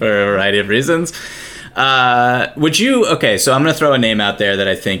conversation for a variety of reasons. Would you? Okay, so I'm going to throw a name out there that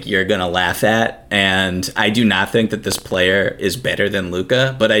I think you're going to laugh at, and I do not think that this player is better than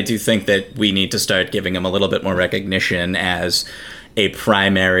Luka, but I do think that we need to start giving him a little bit more recognition as a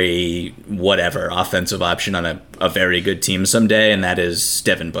primary offensive option on a very good team someday, and that is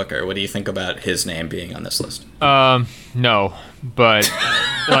Devin Booker. What do you think about his name being on this list? No, but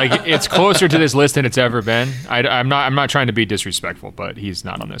it's closer to this list than it's ever been. I'm not trying to be disrespectful, but he's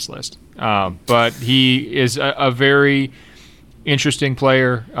not on this list. But he is a very interesting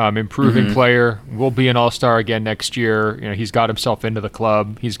player, improving player. Will be an all-star again next year. He's got himself into the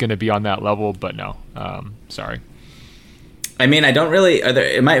club. He's going to be on that level, but no, sorry. I mean, I don't really.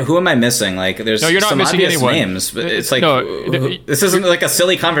 Who am I missing? There's you're not some missing obvious anyone. Names, but it's this isn't a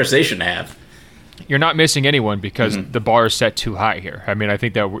silly conversation to have. You're not missing anyone because the bar is set too high here. I mean, I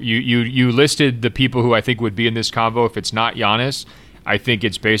think that you listed the people who I think would be in this convo. If it's not Giannis, I think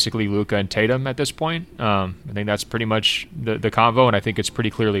it's basically Luka and Tatum at this point. I think that's pretty much the convo, and I think it's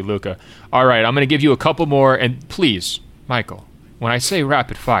pretty clearly Luka. All right, I'm going to give you a couple more, and please, Michael, when I say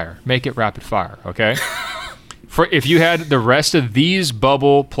rapid fire, make it rapid fire, okay? If you had the rest of these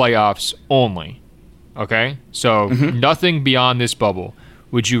bubble playoffs only, okay? So nothing beyond this bubble.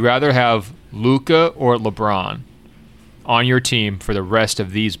 Would you rather have Luka or LeBron on your team for the rest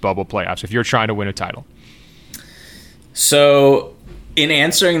of these bubble playoffs if you're trying to win a title? So in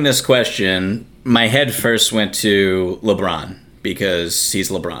answering this question, my head first went to LeBron because he's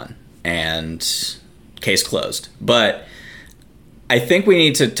LeBron and case closed. But I think we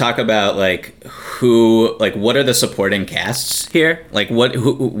need to talk about what are the supporting casts here?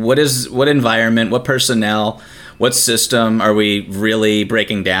 What environment, what personnel, what system are we really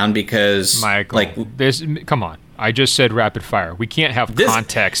breaking down? Because Michael, come on. I just said rapid fire. We can't have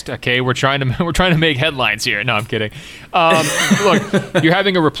context, okay? We're trying to make headlines here. No, I'm kidding. Look, you're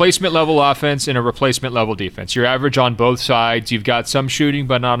having a replacement level offense and a replacement level defense. You're average on both sides. You've got some shooting,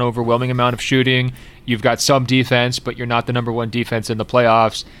 but not an overwhelming amount of shooting. You've got some defense, but you're not the number one defense in the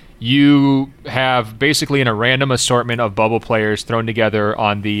playoffs. You have basically a random assortment of bubble players thrown together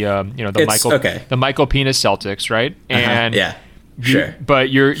on the Michael Pina Celtics, right? And yeah. Sure.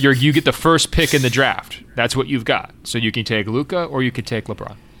 But you get the first pick in the draft. That's what you've got. So you can take Luka or you could take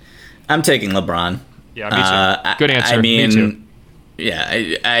LeBron. I'm taking LeBron. Yeah, me too. Good answer. I mean, me too.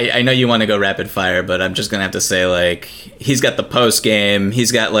 Yeah, I know you want to go rapid fire, but I'm just going to have to say, like, he's got the post game.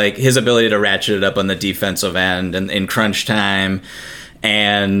 He's got, like, his ability to ratchet it up on the defensive end and in crunch time.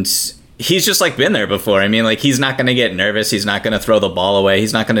 And he's just, like, been there before. I mean, like, he's not going to get nervous. He's not going to throw the ball away.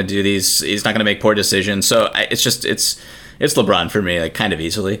 He's not going to do these. He's not going to make poor decisions. So it's LeBron for me, like, kind of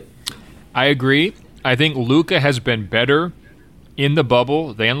easily. I agree. I think Luka has been better in the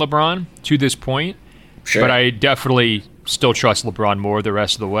bubble than LeBron to this point. Sure. But I definitely still trust LeBron more the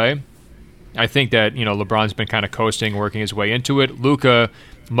rest of the way. I think that, LeBron's been kind of coasting, working his way into it. Luka,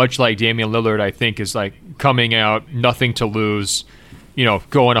 much like Damian Lillard, I think is like coming out, nothing to lose,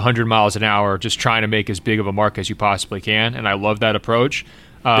 going 100 miles an hour, just trying to make as big of a mark as you possibly can. And I love that approach.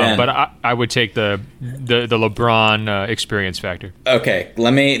 But I would take the LeBron experience factor. Okay,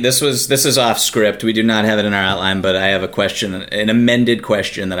 this is off script. We do not have it in our outline, but I have a question, an amended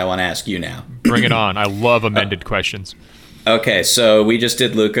question that I want to ask you now. Bring it on. I love amended questions. Okay, so we just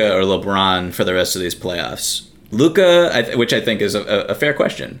did Luka or LeBron for the rest of these playoffs. Luka, which I think is a fair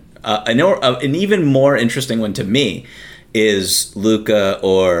question. An even more interesting one to me is Luka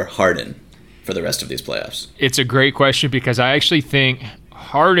or Harden for the rest of these playoffs. It's a great question because I actually think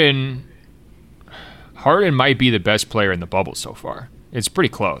Harden might be the best player in the bubble so far. It's pretty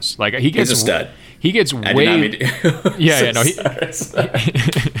close. Like he's a stud. He gets way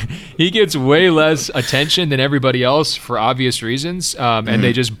he gets way less attention than everybody else for obvious reasons. And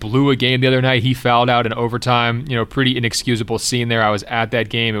they just blew a game the other night. He fouled out in overtime. Pretty inexcusable scene there. I was at that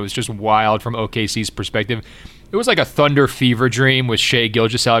game. It was just wild from OKC's perspective. It was like a Thunder fever dream with Shai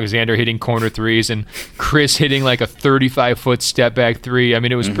Gilgeous-Alexander hitting corner threes and Chris hitting like a 35-foot step-back three. I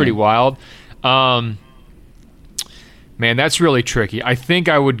mean, it was pretty wild. Man, that's really tricky. I think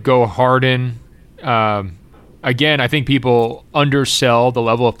I would go Harden. Again, I think people undersell the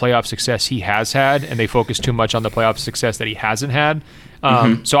level of playoff success he has had, and they focus too much on the playoff success that he hasn't had.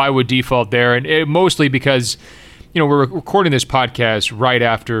 So I would default there, and mostly because we're recording this podcast right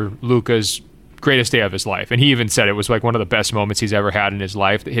after Luka's greatest day of his life, and he even said it was like one of the best moments he's ever had in his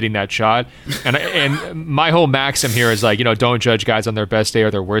life, hitting that shot. And my whole maxim here is like, don't judge guys on their best day or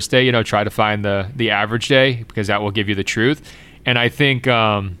their worst day. Try to find the average day, because that will give you the truth. And I think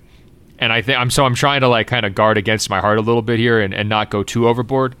I'm trying to like kind of guard against my heart a little bit here and not go too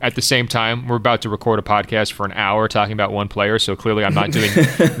overboard. At the same time, we're about to record a podcast for an hour talking about one player, so clearly I'm not doing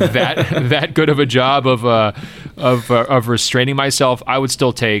that good of a job of restraining myself. I would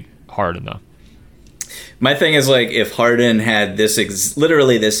still take Harden though. My thing is, like, if Harden had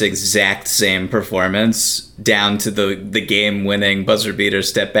literally this exact same performance down to the game-winning buzzer-beater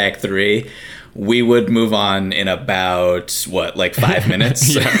step-back three, we would move on in about, 5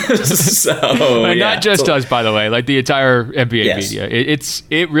 minutes? Not just us, by the way, like the entire NBA media.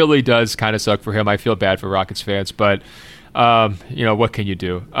 It really does kind of suck for him. I feel bad for Rockets fans, but, what can you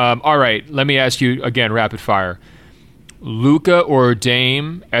do? All right, let me ask you, again, rapid fire. Luka or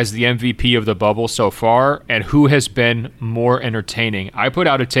Dame as the MVP of the bubble so far, and who has been more entertaining? I put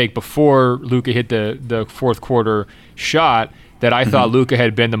out a take before Luka hit the fourth quarter shot that I thought Luka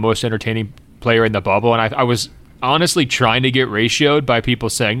had been the most entertaining player in the bubble, and I was honestly trying to get ratioed by people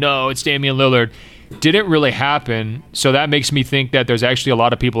saying, no, it's Damian Lillard. Didn't really happen, so that makes me think that there's actually a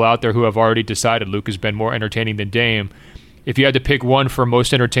lot of people out there who have already decided Luka's been more entertaining than Dame. If you had to pick one for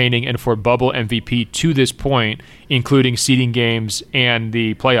most entertaining and for bubble MVP to this point, including seeding games and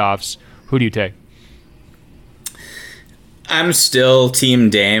the playoffs, who do you take? I'm still Team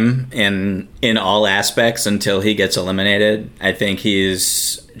Dame in all aspects until he gets eliminated. I think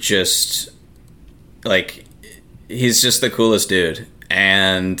he's just the coolest dude.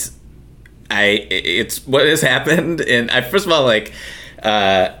 And it's what has happened. And first of all,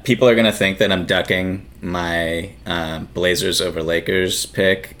 people are going to think that I'm ducking my Blazers over Lakers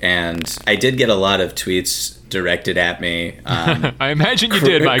pick, and I did get a lot of tweets directed at me. I imagine you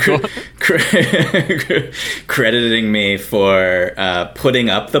did, Michael. Crediting me for putting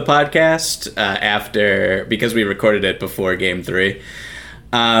up the podcast because we recorded it before Game 3,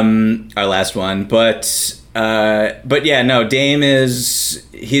 our last one. But But yeah, no,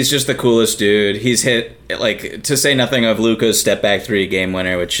 he's just the coolest dude. He's hit, like, to say nothing of Luka's step back 3 game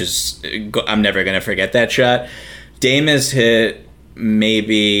winner, which is, I'm never going to forget that shot. Dame has hit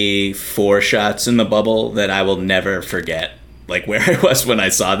maybe 4 shots in the bubble that I will never forget, like where I was when I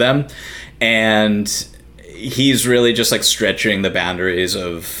saw them. And he's really just like stretching the boundaries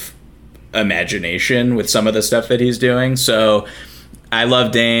of imagination with some of the stuff that he's doing. So I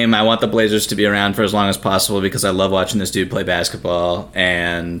love Dame. I want the Blazers to be around for as long as possible because I love watching this dude play basketball.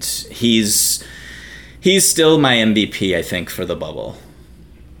 And he's still my MVP, I think, for the bubble.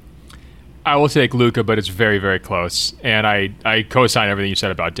 I will take Luka, but it's very, very close. And I co-sign everything you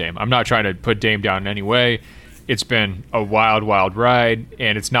said about Dame. I'm not trying to put Dame down in any way. It's been a wild, wild ride,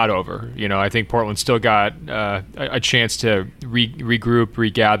 and it's not over. You know, I think Portland still got a chance to regroup,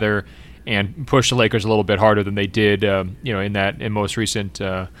 regather, and push the Lakers a little bit harder than they did, in most recent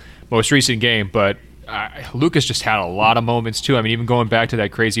game. But Luka's just had a lot of moments too. I mean, even going back to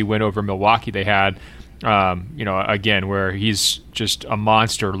that crazy win over Milwaukee, they had, again, where he's just a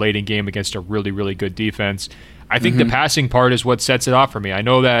monster late in game against a really, really good defense. I think the passing part is what sets it off for me. I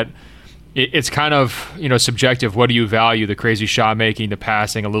know that it's kind of, subjective. What do you value? The crazy shot making, the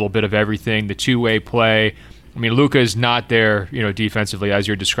passing, a little bit of everything, the two-way play. I mean, Luka is not there, defensively as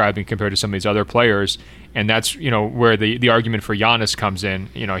you're describing compared to some of these other players, and that's, where the argument for Giannis comes in.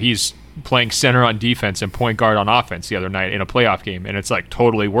 He's playing center on defense and point guard on offense the other night in a playoff game, and it's like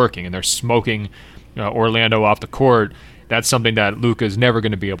totally working, and they're smoking Orlando off the court. That's something that Luka is never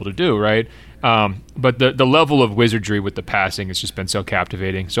going to be able to do, right? But the level of wizardry with the passing has just been so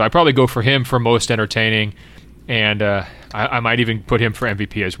captivating. So I probably go for him for most entertaining, and I might even put him for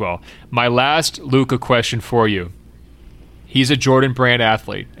MVP as well. My last Luka question for you. He's a Jordan Brand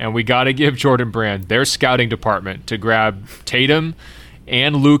athlete, and we got to give Jordan Brand their scouting department to grab Tatum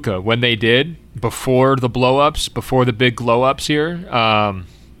and Luka when they did, before the blow-ups, before the big glow-ups here.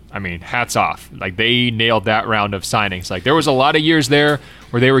 I mean, hats off. Like, they nailed that round of signings. Like, there was a lot of years there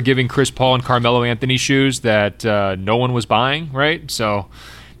where they were giving Chris Paul and Carmelo Anthony shoes that no one was buying, right? So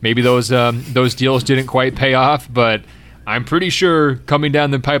maybe those deals didn't quite pay off, but I'm pretty sure coming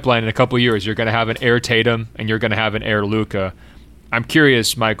down the pipeline in a couple of years, you're going to have an Air Tatum and you're going to have an Air Luka. I'm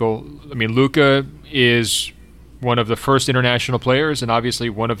curious, Michael. I mean, Luka is one of the first international players and obviously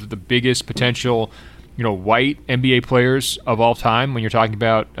one of the biggest potential white NBA players of all time when you're talking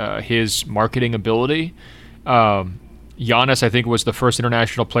about his marketing ability. Giannis, I think, was the first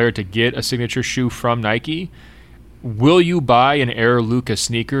international player to get a signature shoe from Nike. Will you buy an Air Luka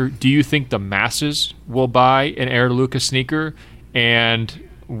sneaker? Do you think the masses will buy an Air Luka sneaker? And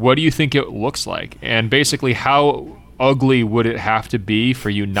what do you think it looks like? And basically, how ugly would it have to be for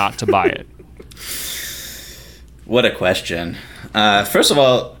you not to buy it? What a question. First of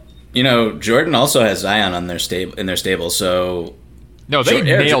all, Jordan also has Zion on in their stable, so no, they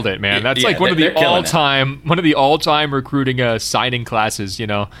nailed it, man. That's like one of the all-time recruiting signing classes.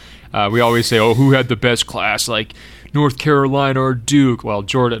 We always say, "Oh, who had the best class?" Like North Carolina or Duke. Well,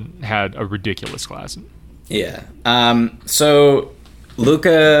 Jordan had a ridiculous class. Yeah. So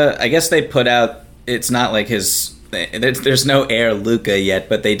Luka, I guess they put out. It's not like his. There's no Air Luka yet,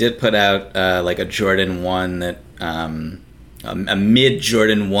 but they did put out like a Jordan 1 that. A mid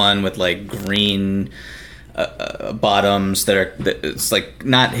Jordan 1 with like green bottoms it's like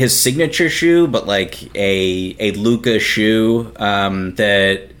not his signature shoe, but like a Luka shoe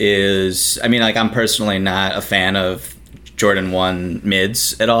that is, I mean, like, I'm personally not a fan of Jordan 1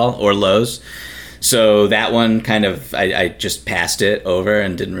 mids at all, or lows. So that one kind of, I just passed it over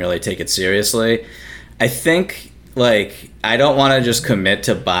and didn't really take it seriously. I think, like, I don't want to just commit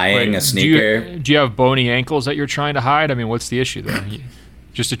to buying a sneaker. Do you have bony ankles that you're trying to hide? I mean, what's the issue there?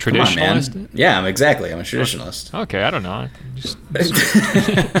 Just a traditionalist? Come on, man. Yeah, I'm a traditionalist. Okay, I don't know. Just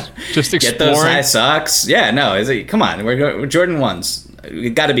exploring. Get those high socks. Yeah, no, come on. We're Jordan 1s.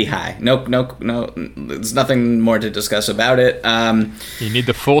 It got to be high. No. There's nothing more to discuss about it. You need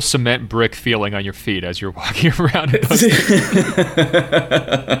the full cement brick feeling on your feet as you're walking around. In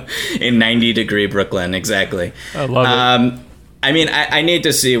 90-degree Brooklyn, exactly. I love it. I mean, I need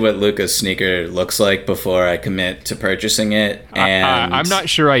to see what Luka's sneaker looks like before I commit to purchasing it. And I'm not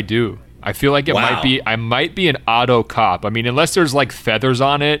sure I do. I feel like I might be an auto cop. I mean, unless there's like feathers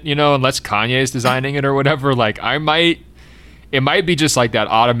on it, unless Kanye is designing it or whatever, like it might be just like that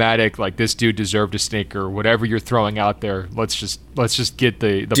automatic, like, this dude deserved a sneaker, whatever you're throwing out there. Let's just get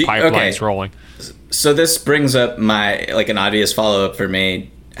the pipelines rolling. So this brings up an obvious follow-up for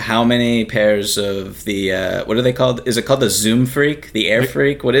me. How many pairs of the what are they called? Is it called the Zoom Freak, the Air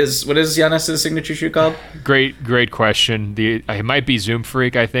Freak? What is Giannis' signature shoe called? Great question. It might be Zoom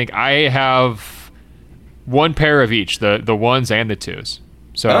Freak. I think I have one pair of each, the ones and the twos.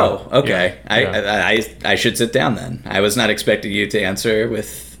 So, okay. Yeah. I should sit down then. I was not expecting you to answer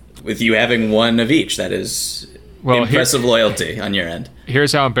with you having one of each. That is impressive loyalty on your end.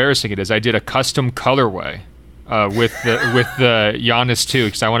 Here's how embarrassing it is. I did a custom colorway with the Giannis 2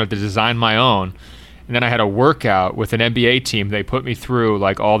 because I wanted to design my own. And then I had a workout with an NBA team. They put me through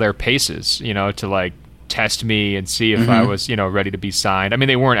like all their paces, to like test me and see if I was, ready to be signed. I mean,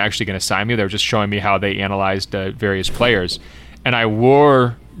 they weren't actually going to sign me. They were just showing me how they analyzed various players. And I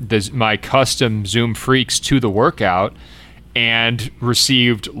wore my custom Zoom Freaks to the workout and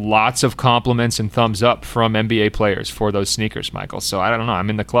received lots of compliments and thumbs up from NBA players for those sneakers, Michael. So I don't know. I'm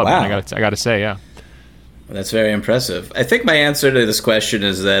in the club. Wow. I got to say, yeah. Well, that's very impressive. I think my answer to this question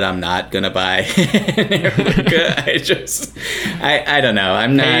is that I'm not going to buy Luka. I don't know.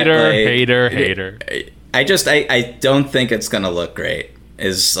 I'm not hater. I don't think it's going to look great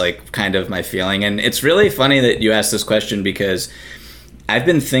is like kind of my feeling. And it's really funny that you asked this question because I've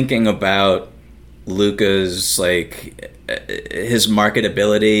been thinking about Luka's like his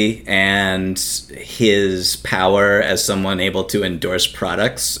marketability and his power as someone able to endorse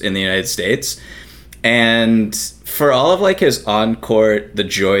products in the United States. And for all of like his on-court, the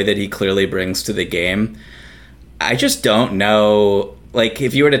joy that he clearly brings to the game, I just don't know. Like,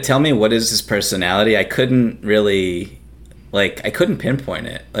 if you were to tell me what is his personality, I couldn't really, I couldn't pinpoint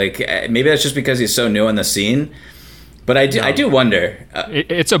it. Like, maybe that's just because he's so new on the scene. But I do wonder.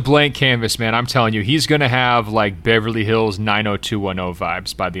 It's a blank canvas, man. I'm telling you, he's going to have like Beverly Hills 90210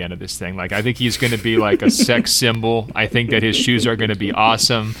 vibes by the end of this thing. Like, I think he's going to be like a sex symbol. I think that his shoes are going to be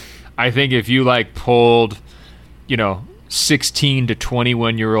awesome. I think if you like pulled, 16 to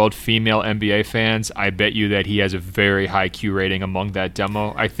 21-year-old female NBA fans, I bet you that he has a very high Q rating among that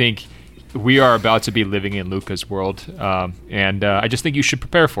demo. I think we are about to be living in Luka's world, and I just think you should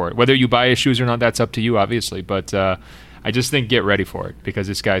prepare for it. Whether you buy his shoes or not, that's up to you, obviously. But I just think get ready for it because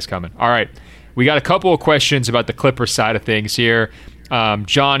this guy's coming. All right, we got a couple of questions about the Clippers side of things here.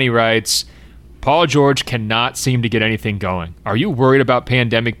 Johnny writes, Paul George cannot seem to get anything going. Are you worried about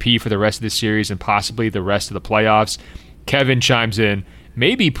Pandemic P for the rest of the series and possibly the rest of the playoffs? Kevin chimes in,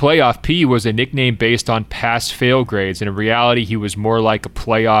 maybe Playoff P was a nickname based on past fail grades, and in reality he was more like a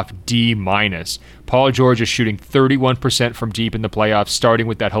Playoff D-. Paul George is shooting 31% from deep in the playoffs, starting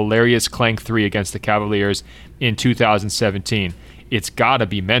with that hilarious clank 3 against the Cavaliers in 2017. It's gotta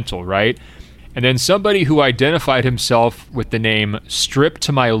be mental, right? And then somebody who identified himself with the name Strip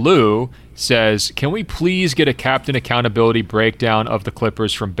to My Lou says, can we please get a captain accountability breakdown of the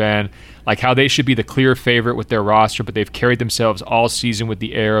Clippers from Ben? Like how they should be the clear favorite with their roster, but they've carried themselves all season with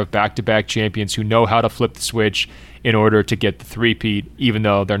the air of back-to-back champions who know how to flip the switch in order to get the three-peat, even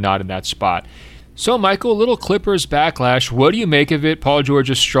though they're not in that spot. So, Michael, little Clippers backlash. What do you make of it? Paul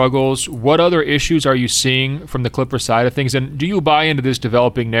George's struggles. What other issues are you seeing from the Clippers side of things? And do you buy into this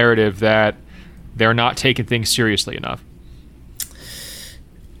developing narrative that they're not taking things seriously enough?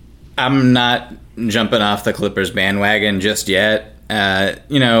 I'm not jumping off the Clippers bandwagon just yet.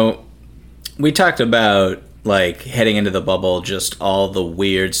 We talked about like heading into the bubble, just all the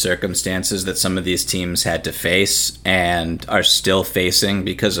weird circumstances that some of these teams had to face and are still facing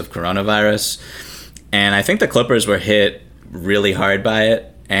because of coronavirus. And I think the Clippers were hit really hard by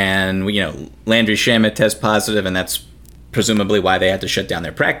it. And, Landry Shamet tests positive, and that's presumably why they had to shut down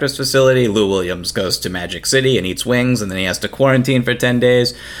their practice facility. Lou Williams goes to Magic City and eats wings, and then he has to quarantine for 10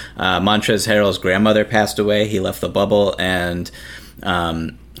 days. Montrezl Harrell's grandmother passed away. He left the bubble and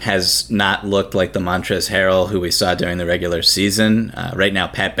has not looked like the Montrezl Harrell who we saw during the regular season. Right now,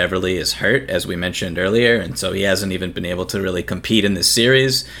 Pat Beverly is hurt, as we mentioned earlier, and so he hasn't even been able to really compete in this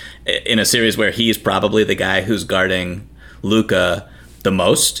series, in a series where he's probably the guy who's guarding Luka the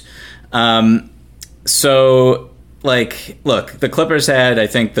most. Look, the Clippers had, I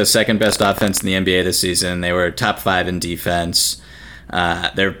think, the second best offense in the NBA this season. They were top 5 in defense.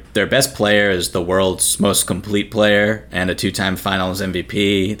 Their best player is the world's most complete player and a 2-time Finals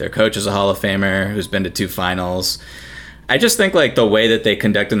MVP. Their coach is a Hall of Famer who's been to 2 finals. I just think like the way that they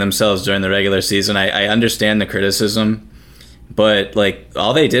conducted themselves during the regular season, I understand the criticism, but like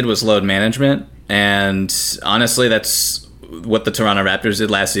all they did was load management. And honestly, that's what the Toronto Raptors did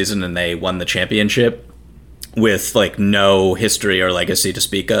last season, and they won the championship with like no history or legacy to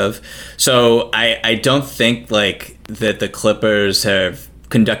speak of. So I don't think like that the Clippers have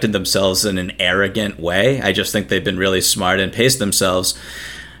conducted themselves in an arrogant way. I just think they've been really smart and paced themselves.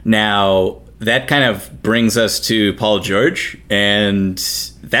 Now that kind of brings us to Paul George, and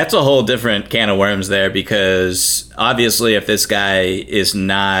that's a whole different can of worms there, because obviously if this guy is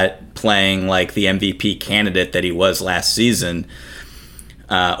not playing like the MVP candidate that he was last season,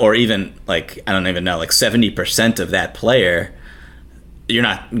 or even like, I don't even know, like 70% of that player, you're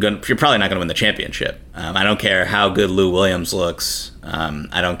probably not going to win the championship. I don't care how good Lou Williams looks.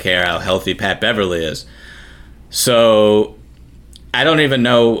 I don't care how healthy Pat Beverly is. So I don't even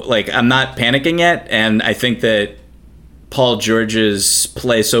know, like, I'm not panicking yet. And I think that Paul George's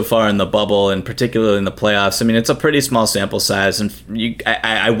play so far in the bubble, and particularly in the playoffs, I mean, it's a pretty small sample size, and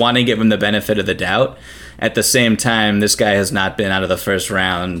I want to give him the benefit of the doubt. At the same time, this guy has not been out of the first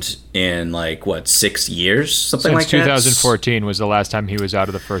round in, 6 years? Something like that? Since 2014 was the last time he was out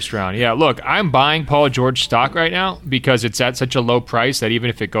of the first round. Yeah, look, I'm buying Paul George stock right now because it's at such a low price that even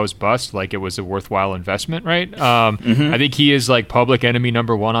if it goes bust, it was a worthwhile investment, right? I think he is, public enemy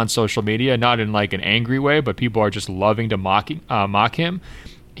number one on social media, not in, an angry way, but people are just loving to mock him.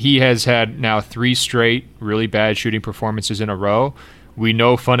 He has had now 3 straight really bad shooting performances in a row. We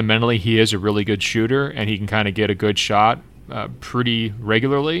know fundamentally he is a really good shooter, and he can kind of get a good shot pretty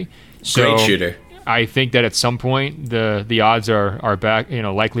regularly. Great shooter. I think that at some point the odds are back,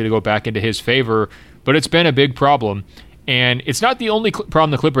 likely to go back into his favor. But it's been a big problem, and it's not the only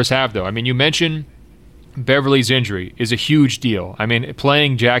problem the Clippers have, though. I mean, you mentioned Beverly's injury is a huge deal. I mean,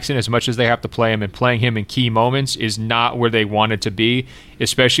 playing Jackson as much as they have to play him and playing him in key moments is not where they want it to be,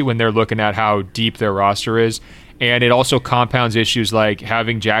 especially when they're looking at how deep their roster is. And it also compounds issues like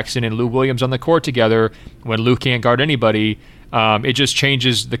having Jackson and Lou Williams on the court together when Lou can't guard anybody. It just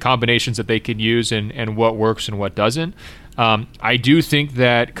changes the combinations that they could use and what works and what doesn't. I do think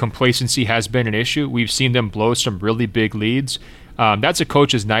that complacency has been an issue. We've seen them blow some really big leads. That's a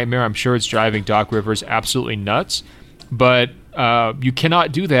coach's nightmare. I'm sure it's driving Doc Rivers absolutely nuts. But you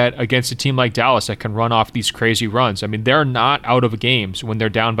cannot do that against a team like Dallas that can run off these crazy runs. I mean, they're not out of games when they're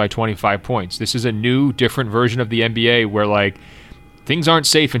down by 25 points. This is a new, different version of the NBA where, things aren't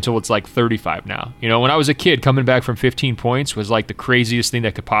safe until it's 35 now. When I was a kid, coming back from 15 points was the craziest thing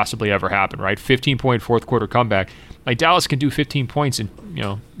that could possibly ever happen, right? 15-point fourth quarter comeback. Dallas can do 15 points in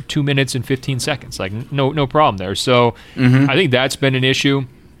 2 minutes and 15 seconds. No problem there. So I think that's been an issue.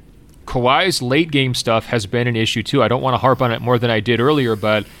 Kawhi's late game stuff has been an issue too. I don't want to harp on it more than I did earlier,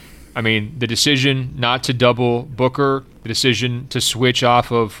 but I mean, the decision not to double Booker, the decision to switch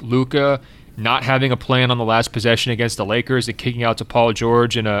off of Luka, not having a plan on the last possession against the Lakers and kicking out to Paul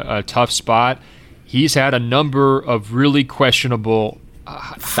George in a tough spot. He's had a number of really questionable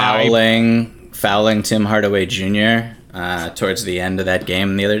fouling Tim Hardaway Jr. Towards the end of that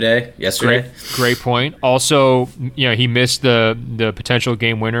game yesterday. Great point. Also, he missed the potential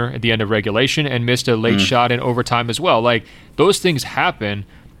game winner at the end of regulation and missed a late shot in overtime as well. Those things happen,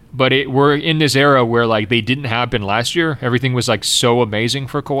 but we're in this era where they didn't happen last year. Everything was so amazing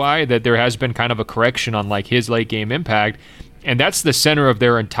for Kawhi that there has been kind of a correction on his late game impact, and that's the center of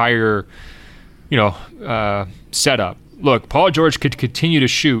their entire setup. Look, Paul George could continue to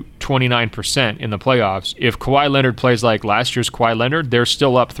shoot 29% in the playoffs. If Kawhi Leonard plays like last year's Kawhi Leonard, they're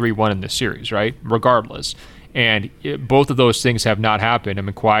still up 3-1 in this series, right? Regardless. And both of those things have not happened. I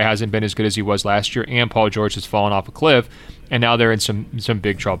mean, Kawhi hasn't been as good as he was last year, and Paul George has fallen off a cliff, and now they're in some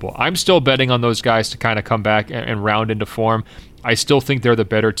big trouble. I'm still betting on those guys to kind of come back and round into form. I still think they're the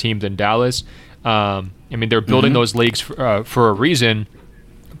better team than Dallas. I mean, they're building those leagues for a reason.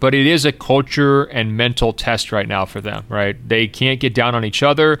 But it is a culture and mental test right now for them, right? They can't get down on each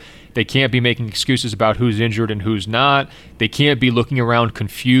other. They can't be making excuses about who's injured and who's not. They can't be looking around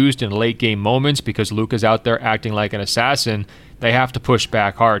confused in late game moments because Luka's out there acting like an assassin. They have to push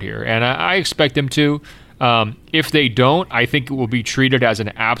back hard here, and I expect them to. If they don't, I think it will be treated as an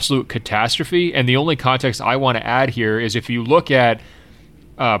absolute catastrophe. And the only context I want to add here is if you look at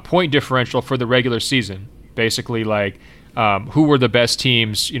point differential for the regular season, basically who were the best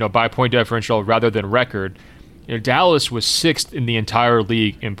teams, by point differential rather than record. Dallas was 6th in the entire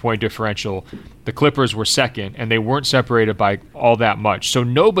league in point differential. The Clippers were 2nd, and they weren't separated by all that much. So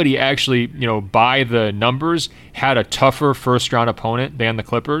nobody actually, by the numbers, had a tougher first-round opponent than the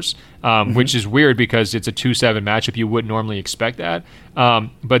Clippers, which is weird because it's a 2-7 matchup. You wouldn't normally expect that.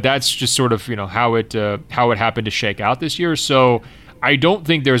 But that's just sort of, how it happened to shake out this year. So I don't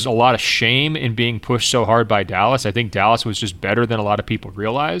think there's a lot of shame in being pushed so hard by Dallas. I think Dallas was just better than a lot of people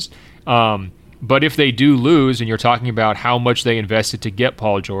realized. But if they do lose, and you're talking about how much they invested to get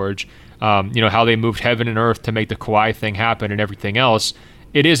Paul George, how they moved heaven and earth to make the Kawhi thing happen and everything else,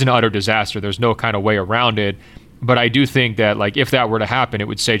 it is an utter disaster. There's no kind of way around it. But I do think that, if that were to happen, it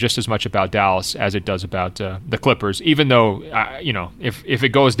would say just as much about Dallas as it does about the Clippers, even though, if it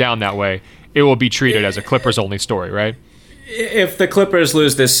goes down that way, it will be treated as a Clippers-only story, right? If the Clippers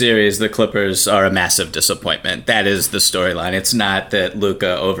lose this series, the Clippers are a massive disappointment. That is the storyline. It's not that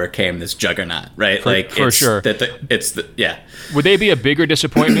Luka overcame this juggernaut, right? For sure. Yeah. Would they be a bigger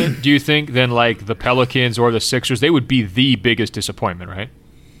disappointment, do you think, than like the Pelicans or the Sixers? They would be the biggest disappointment, right?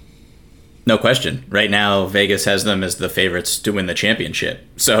 No question. Right now, Vegas has them as the favorites to win the championship.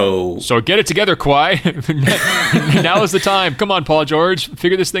 So get it together, Kawhi. Now is the time. Come on, Paul George.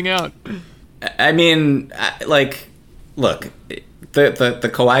 Figure this thing out. I mean, look,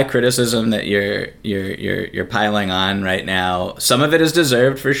 the Kawhi criticism that you're piling on right now, some of it is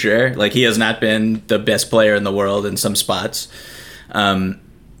deserved for sure. Like, he has not been the best player in the world in some spots. But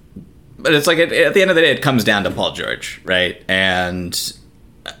it's like at the end of the day, it comes down to Paul George, right? And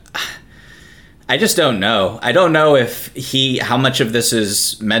I just don't know. I don't know how much of this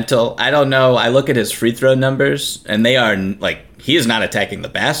is mental. I don't know. I look at his free throw numbers, and they are he is not attacking the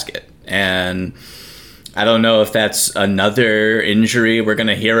basket. And I don't know if that's another injury. We're going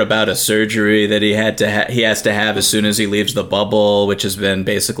to hear about a surgery that he has to have as soon as he leaves the bubble, which has been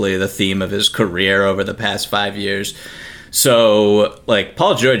basically the theme of his career over the past 5 years. So,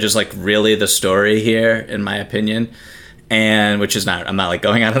 Paul George is really the story here, in my opinion. And which is not, I'm not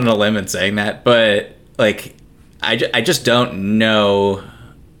going out on a limb and saying that, but I just don't know,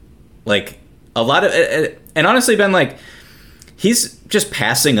 a lot of, and honestly, Ben, he's just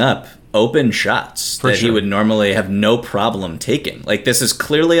passing up open shots that he would normally have no problem taking. This is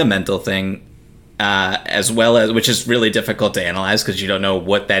clearly a mental thing, as well as, which is really difficult to analyze because you don't know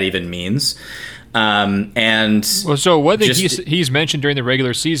what that even means. So one thing he's mentioned during the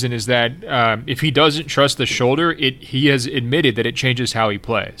regular season is that if he doesn't trust the shoulder, he has admitted that it changes how he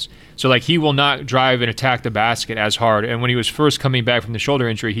plays. So he will not drive and attack the basket as hard. And when he was first coming back from the shoulder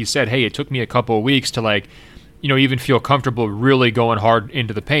injury, he said, "Hey, it took me a couple of weeks to even feel comfortable really going hard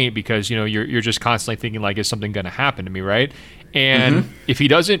into the paint because you're just constantly thinking is something going to happen to me, right?" And if he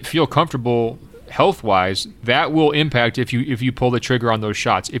doesn't feel comfortable health-wise, that will impact if you pull the trigger on those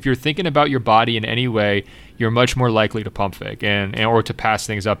shots. If you're thinking about your body in any way, you're much more likely to pump fake and or to pass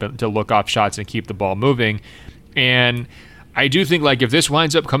things up and to look off shots and keep the ball moving. And I do think if this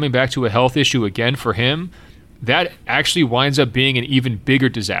winds up coming back to a health issue again for him, that actually winds up being an even bigger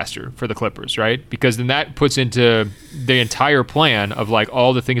disaster for the Clippers, right? Because then that puts into the entire plan of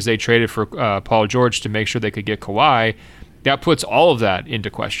all the things they traded for Paul George to make sure they could get Kawhi. That puts all of that into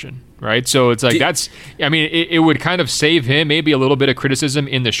question, right? So it's it would kind of save him maybe a little bit of criticism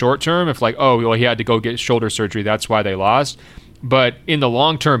in the short term if he had to go get shoulder surgery, that's why they lost. But in the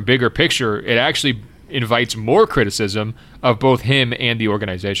long-term bigger picture, it actually invites more criticism of both him and the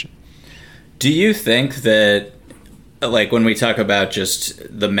organization. Do you think that, when we talk about just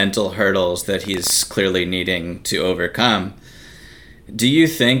the mental hurdles that he's clearly needing to overcome, do you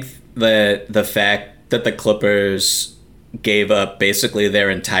think that the fact that the Clippers gave up basically their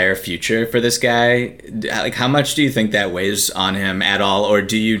entire future for this guy, how much do you think that weighs on him at all? Or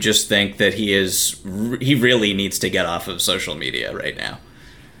do you just think that he really needs to get off of social media right now?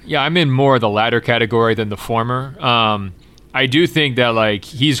 Yeah, I'm in more the latter category than the former. I do think that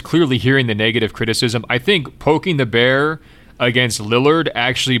he's clearly hearing the negative criticism. I think poking the bear against Lillard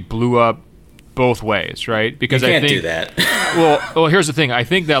actually blew up both ways, right? Because you can't do that. well, here's the thing. I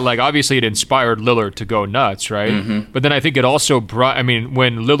think that obviously it inspired Lillard to go nuts, right? Mm-hmm. But then I think it also brought. I mean,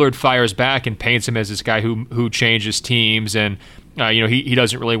 when Lillard fires back and paints him as this guy who changes teams and he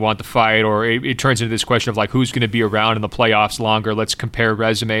doesn't really want the fight, or it turns into this question of who's going to be around in the playoffs longer. Let's compare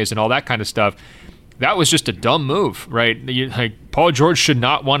resumes and all that kind of stuff. That was just a dumb move, right? Paul George should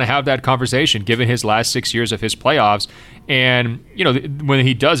not want to have that conversation given his last 6 years of his playoffs. And, when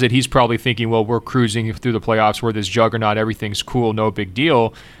he does it, he's probably thinking, well, we're cruising through the playoffs. We're this juggernaut. Everything's cool. No big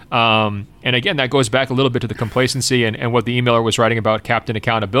deal. And again, that goes back a little bit to the complacency and what the emailer was writing about captain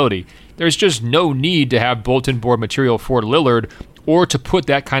accountability. There's just no need to have bulletin board material for Lillard or to put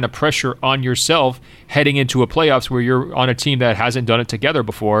that kind of pressure on yourself heading into a playoffs where you're on a team that hasn't done it together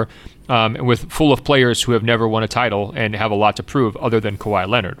before, with full of players who have never won a title and have a lot to prove other than Kawhi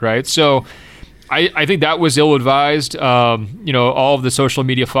Leonard, right? So I think that was ill-advised. All of the social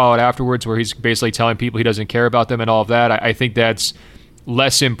media followed afterwards where he's basically telling people he doesn't care about them and all of that. I think that's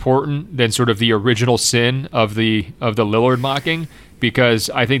less important than sort of the original sin of the Lillard mocking, because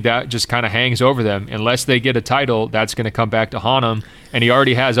I think that just kind of hangs over them. Unless they get a title, that's going to come back to haunt him. And he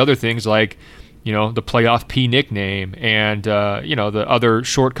already has other things like, the playoff P nickname and, the other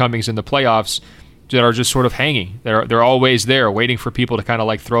shortcomings in the playoffs that are just sort of hanging. They're always there waiting for people to kind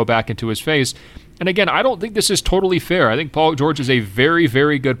of throw back into his face. And again, I don't think this is totally fair. I think Paul George is a very,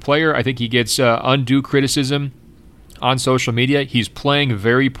 very good player. I think he gets undue criticism on social media. He's playing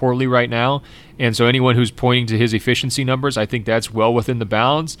very poorly right now. And so anyone who's pointing to his efficiency numbers, I think that's well within the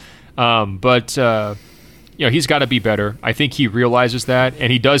bounds. But he's got to be better. I think he realizes that.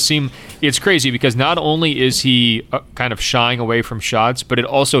 And he does seem, it's crazy because not only is he kind of shying away from shots, but it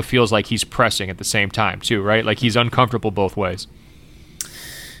also feels like he's pressing at the same time too, right? Like he's uncomfortable both ways.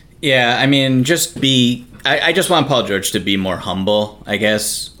 Yeah, I mean, I just want Paul George to be more humble, I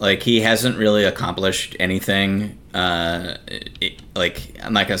guess. Like, he hasn't really accomplished anything. I'm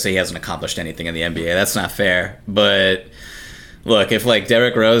not going to say he hasn't accomplished anything in the NBA. That's not fair. But, look, if, like,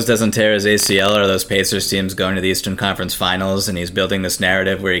 Derrick Rose doesn't tear his ACL or those Pacers teams going to the Eastern Conference Finals and he's building this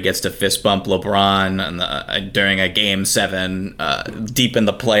narrative where he gets to fist bump LeBron during a Game 7 deep in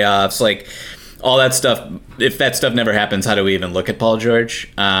the playoffs, like, all that stuff, if that stuff never happens, how do we even look at Paul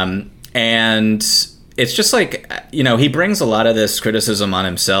George? And it's just like, he brings a lot of this criticism on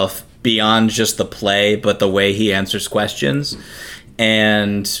himself beyond just the play, but the way he answers questions.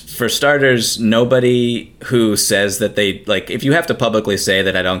 And for starters, nobody who says that they, like, if you have to publicly say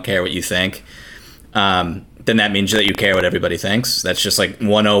that I don't care what you think, then that means that you care what everybody thinks. That's just like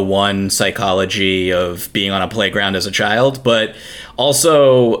 101 psychology of being on a playground as a child. But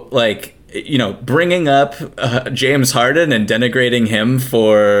also, like, bringing up James Harden and denigrating him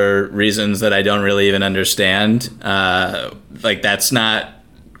for reasons that I don't really even understand, like, that's not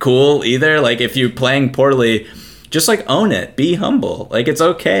cool either. Like, if you're playing poorly, just, like, own it. Be humble. Like, it's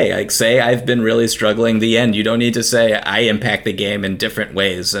okay. Like, say I've been really struggling. The end. You don't need to say I impact the game in different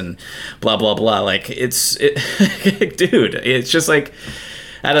ways and blah, blah, blah. Like, dude, it's just like,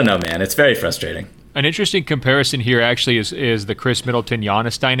 I don't know, man. It's very frustrating. An interesting comparison here actually is the Chris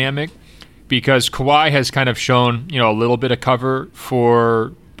Middleton-Giannis dynamic. Because Kawhi has kind of shown, a little bit of cover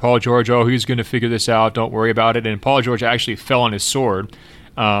for Paul George. Oh, he's going to figure this out. Don't worry about it. And Paul George actually fell on his sword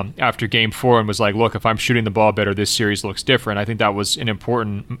after Game 4 and was like, look, if I'm shooting the ball better, this series looks different. I think that was an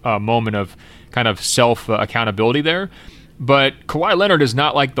important moment of kind of self-accountability there. But Kawhi Leonard is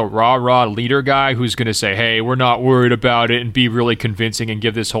not like the rah-rah leader guy who's going to say, hey, we're not worried about it and be really convincing and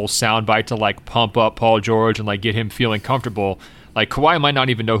give this whole soundbite to, like, pump up Paul George and, like, get him feeling comfortable. Like, Kawhi might not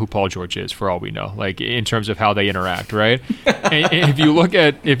even know who Paul George is, for all we know, like, in terms of how they interact, right? And if you look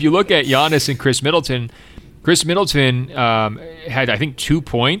at Giannis and Chris Middleton had, I think, 2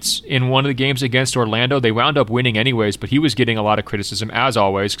 points in one of the games against Orlando. They wound up winning anyways, but he was getting a lot of criticism, as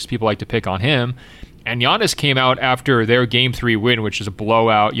always, because people like to pick on him. And Giannis came out after their Game 3 win, which is a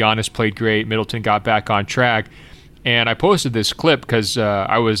blowout. Giannis played great. Middleton got back on track. And I posted this clip because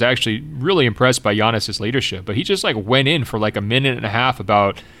I was actually really impressed by Giannis' leadership. But he just, like, went in for like a minute and a half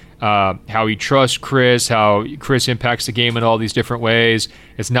about how he trusts Chris, how Chris impacts the game in all these different ways.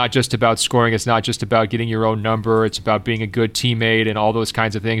 It's not just about scoring. It's not just about getting your own number. It's about being a good teammate and all those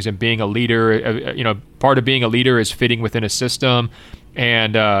kinds of things and being a leader. Part of being a leader is fitting within a system.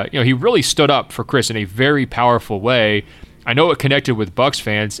 And, he really stood up for Chris in a very powerful way. I know it connected with Bucks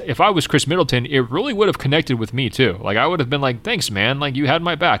fans. If I was Chris Middleton, it really would have connected with me too. Like, I would have been like, thanks, man. Like, you had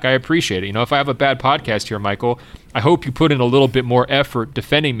my back. I appreciate it. If I have a bad podcast here, Michael, I hope you put in a little bit more effort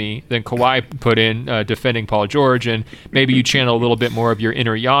defending me than Kawhi put in defending Paul George. And maybe you channel a little bit more of your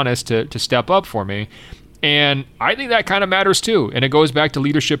inner Giannis to step up for me. And I think that kind of matters too. And it goes back to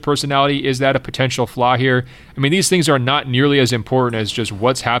leadership personality. Is that a potential flaw here? I mean, these things are not nearly as important as just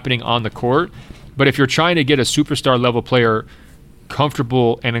what's happening on the court. But if you're trying to get a superstar level player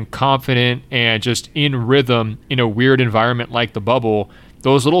comfortable and confident and just in rhythm in a weird environment like the bubble,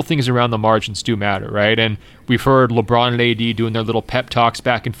 those little things around the margins do matter, right? And we've heard LeBron and AD doing their little pep talks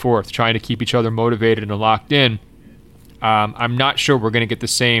back and forth, trying to keep each other motivated and locked in. I'm not sure we're going to get the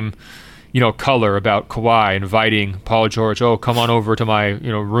same, color about Kawhi inviting Paul George, oh, come on over to my,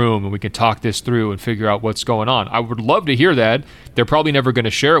 room and we can talk this through and figure out what's going on. I would love to hear that. They're probably never going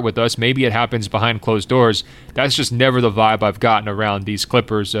to share it with us. Maybe it happens behind closed doors. That's just never the vibe I've gotten around these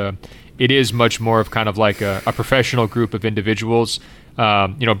Clippers. It is much more of kind of like a professional group of individuals,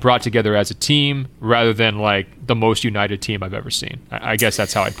 brought together as a team rather than like the most united team I've ever seen. I guess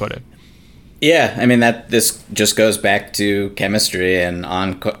that's how I'd put it. Yeah, I mean, this just goes back to chemistry and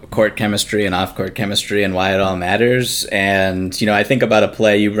on-court chemistry and off-court chemistry and why it all matters. And, I think about a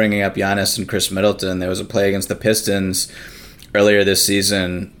play, you bringing up Giannis and Chris Middleton. There was a play against the Pistons earlier this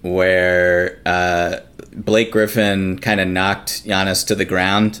season where Blake Griffin kind of knocked Giannis to the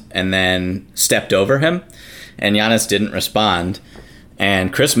ground and then stepped over him, and Giannis didn't respond.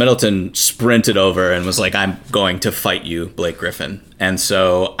 And Chris Middleton sprinted over and was like, I'm going to fight you, Blake Griffin. And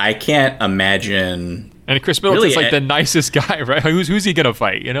so I can't imagine. And Chris Middleton's really, like the nicest guy, right? Who's he going to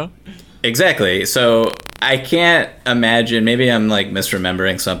fight, Exactly. So I can't imagine, maybe I'm like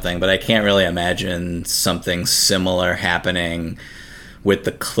misremembering something, but I can't really imagine something similar happening with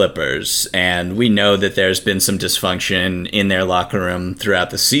the Clippers. And we know that there's been some dysfunction in their locker room throughout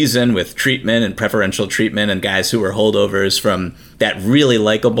the season with treatment and preferential treatment and guys who were holdovers from that really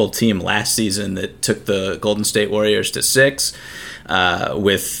likable team last season that took the Golden State Warriors to 6,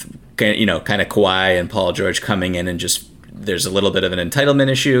 with, you know, kind of Kawhi and Paul George coming in and just, there's a little bit of an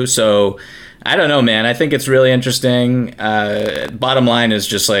entitlement issue. So I don't know, man. I think it's really interesting. Bottom line is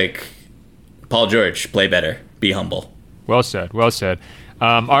just like, Paul George, play better, be humble. Well said. Well said.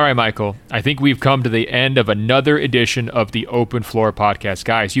 All right, Michael. I think we've come to the end of another edition of the Open Floor Podcast.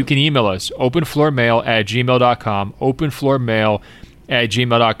 Guys, you can email us, openfloormail@gmail.com,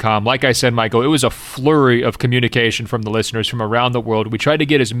 openfloormail@gmail.com. Like I said, Michael, it was a flurry of communication from the listeners from around the world. We tried to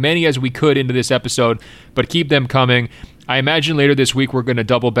get as many as we could into this episode, but keep them coming. I imagine later this week we're going to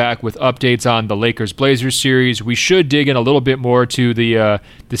double back with updates on the Lakers-Blazers series. We should dig in a little bit more to the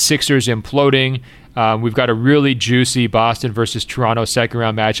Sixers imploding. We've got a really juicy Boston versus Toronto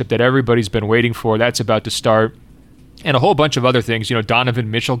second-round matchup that everybody's been waiting for. That's about to start. And a whole bunch of other things. You know, Donovan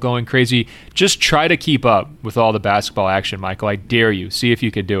Mitchell going crazy. Just try to keep up with all the basketball action, Michael. I dare you. See if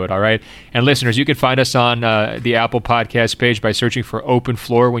you can do it, all right? And listeners, you can find us on the Apple Podcast page by searching for Open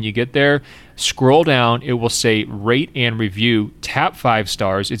Floor. When you get there, scroll down. It will say rate and review. Tap 5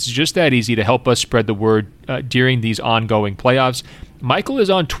 stars. It's just that easy to help us spread the word during these ongoing playoffs. Michael is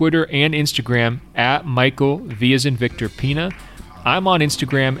on Twitter and Instagram at Michael V as in Victor Pina. I'm on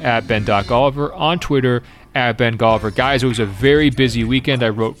Instagram at Ben.Golliver, on Twitter at Ben Golliver. Guys, it was a very busy weekend. I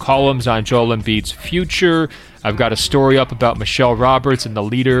wrote columns on Joel Embiid's future. I've got a story up about Michelle Roberts and the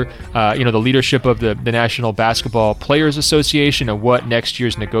leadership of the National Basketball Players Association and what next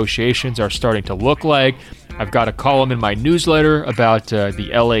year's negotiations are starting to look like. I've got a column in my newsletter about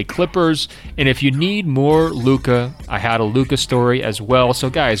the LA Clippers. And if you need more Luka, I had a Luka story as well. So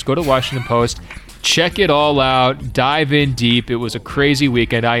guys, go to Washington Post. Check it all out. Dive in deep. It was a crazy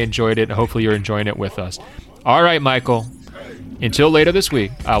weekend. I enjoyed it. Hopefully you're enjoying it with us. All right, Michael. Until later this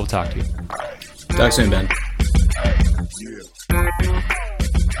week, I will talk to you. Talk soon, Ben.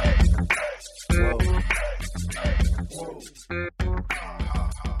 Whoa.